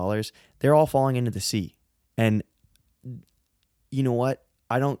 million. They're all falling into the sea. And you know what?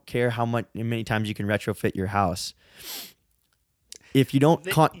 I don't care how many times you can retrofit your house. if you don't,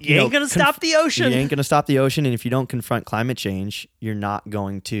 you ain't gonna stop the ocean. You ain't gonna stop the ocean, and if you don't confront climate change, you're not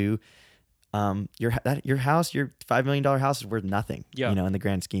going to. Your house, your $5 million house is worth nothing. Yeah. In the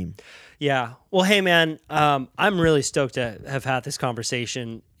grand scheme. Yeah. Well, hey man, I'm really stoked to have had this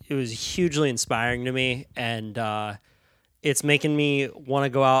conversation. It was hugely inspiring to me, and it's making me want to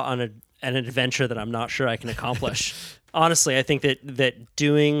go out on an adventure that I'm not sure I can accomplish. Honestly, I think that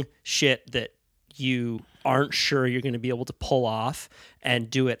doing shit that you aren't sure you're going to be able to pull off and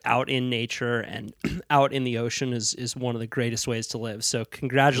do it out in nature and out in the ocean is one of the greatest ways to live. So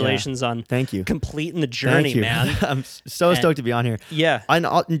congratulations on Thank you. completing the journey, man. I'm so stoked to be on here. Yeah.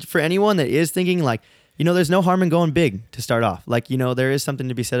 And for anyone that is thinking like, there's no harm in going big to start off. Like, there is something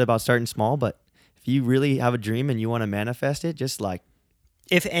to be said about starting small, but if you really have a dream and you want to manifest it, just like,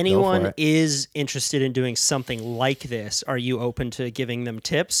 if anyone is interested in doing something like this, are you open to giving them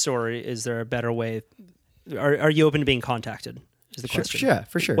tips, or is there a better way? Are you open to being contacted? Is the question. Sure,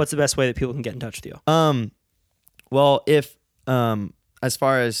 for sure. What's the best way that people can get in touch with you? Well, if as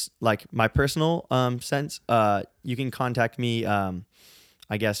far as like my personal sense, you can contact me.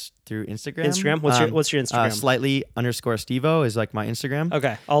 I guess through Instagram. Instagram. What's your Instagram? Slightly_Stevo is like my Instagram.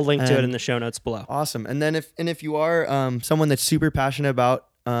 Okay, I'll link to it in the show notes below. Awesome. And then if you are someone that's super passionate about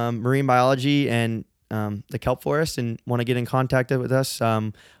marine biology and the kelp forest and want to get in contact with us,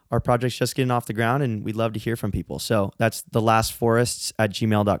 our project's just getting off the ground, and we'd love to hear from people. So that's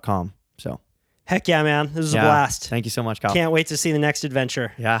thelastforests@gmail.com. So heck yeah, man, this was a blast. Thank you so much, Kyle. Can't wait to see the next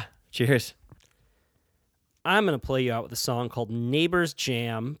adventure. Yeah. Cheers. I'm going to play you out with a song called Neighbor's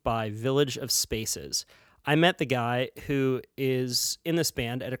Jam by Village of Spaces. I met the guy who is in this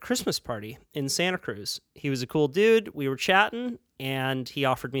band at a Christmas party in Santa Cruz. He was a cool dude. We were chatting, and he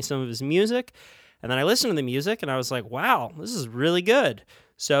offered me some of his music. And then I listened to the music, and I was like, wow, this is really good.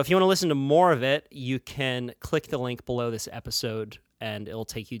 So if you want to listen to more of it, you can click the link below this episode, and it'll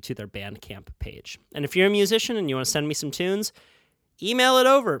take you to their Bandcamp page. And if you're a musician and you want to send me some tunes, email it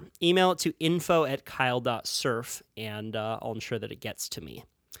over. Email it to info@kyle.surf, and I'll ensure that it gets to me.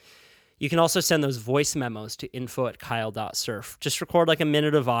 You can also send those voice memos to info@kyle.surf. Just record like a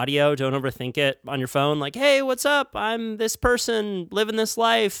minute of audio. Don't overthink it on your phone. Like, hey, what's up? I'm this person living this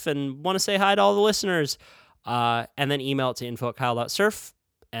life and want to say hi to all the listeners. And then email it to info@kyle.surf,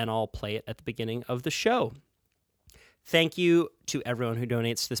 and I'll play it at the beginning of the show. Thank you to everyone who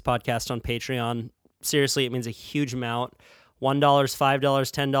donates to this podcast on Patreon. Seriously, it means a huge amount. $1,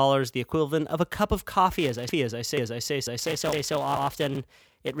 $5, $10, the equivalent of a cup of coffee, as I say so often.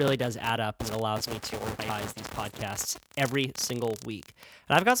 It really does add up, and it allows me to organize these podcasts every single week.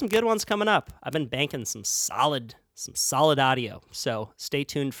 And I've got some good ones coming up. I've been banking some solid audio, so stay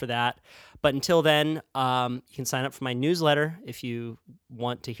tuned for that. But until then, you can sign up for my newsletter if you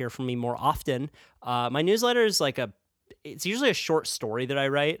want to hear from me more often. My newsletter is it's usually a short story that I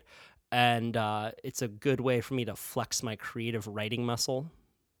write, and it's a good way for me to flex my creative writing muscle,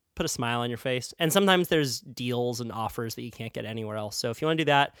 put a smile on your face. And sometimes there's deals and offers that you can't get anywhere else. So if you want to do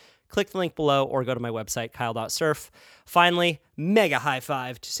that, click the link below or go to my website, kyle.surf. Finally, mega high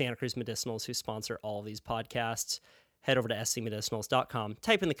five to Santa Cruz Medicinals, who sponsor all of these podcasts. Head over to scmedicinals.com,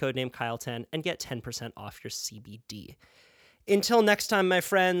 type in the code name Kyle10, and get 10% off your CBD. Until next time, my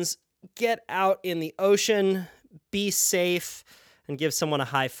friends, get out in the ocean, be safe, and give someone a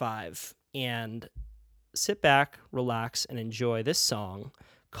high five. And sit back, relax, and enjoy this song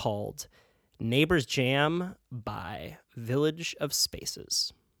called Neighbor's Jam by Village of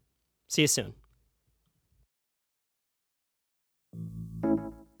Spaces. See you soon.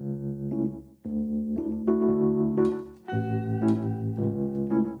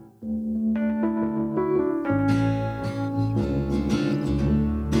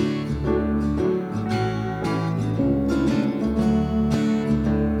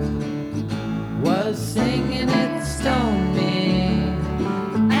 Was singing at Stony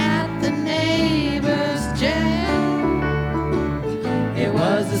at the neighbor's jam. It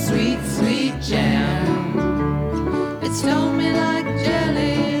was a sweet, sweet jam. It stoned me like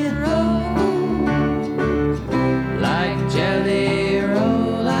jelly roll, like jelly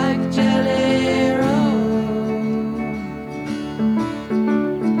roll, like jelly roll.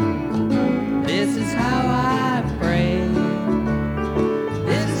 This is how I pray.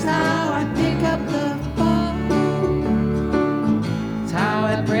 This is how I pick up the phone. It's how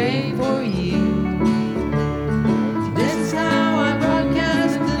I pray for you. This is how I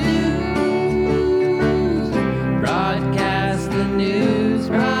broadcast the news. Broadcast the news.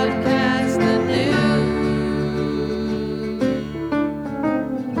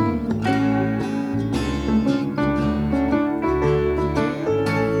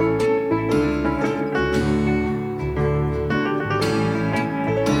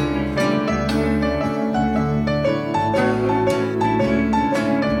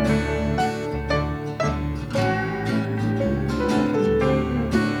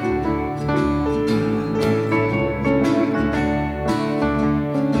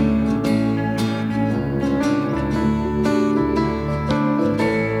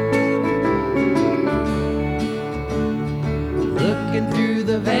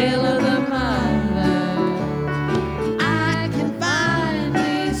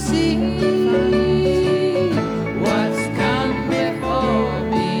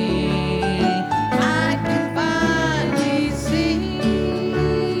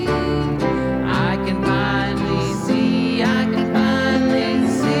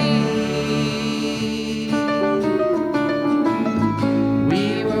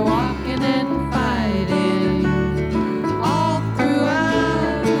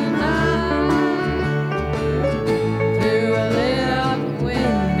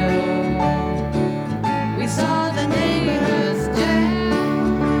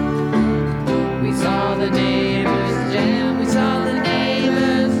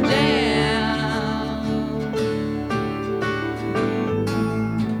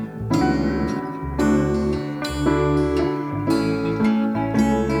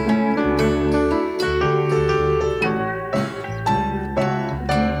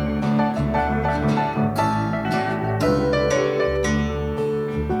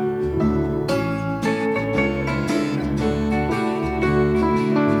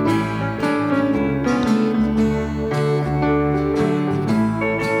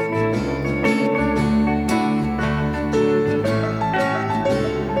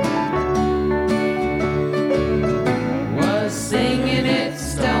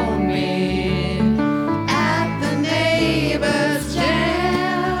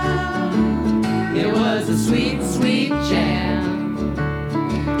 was a sweet, sweet jam.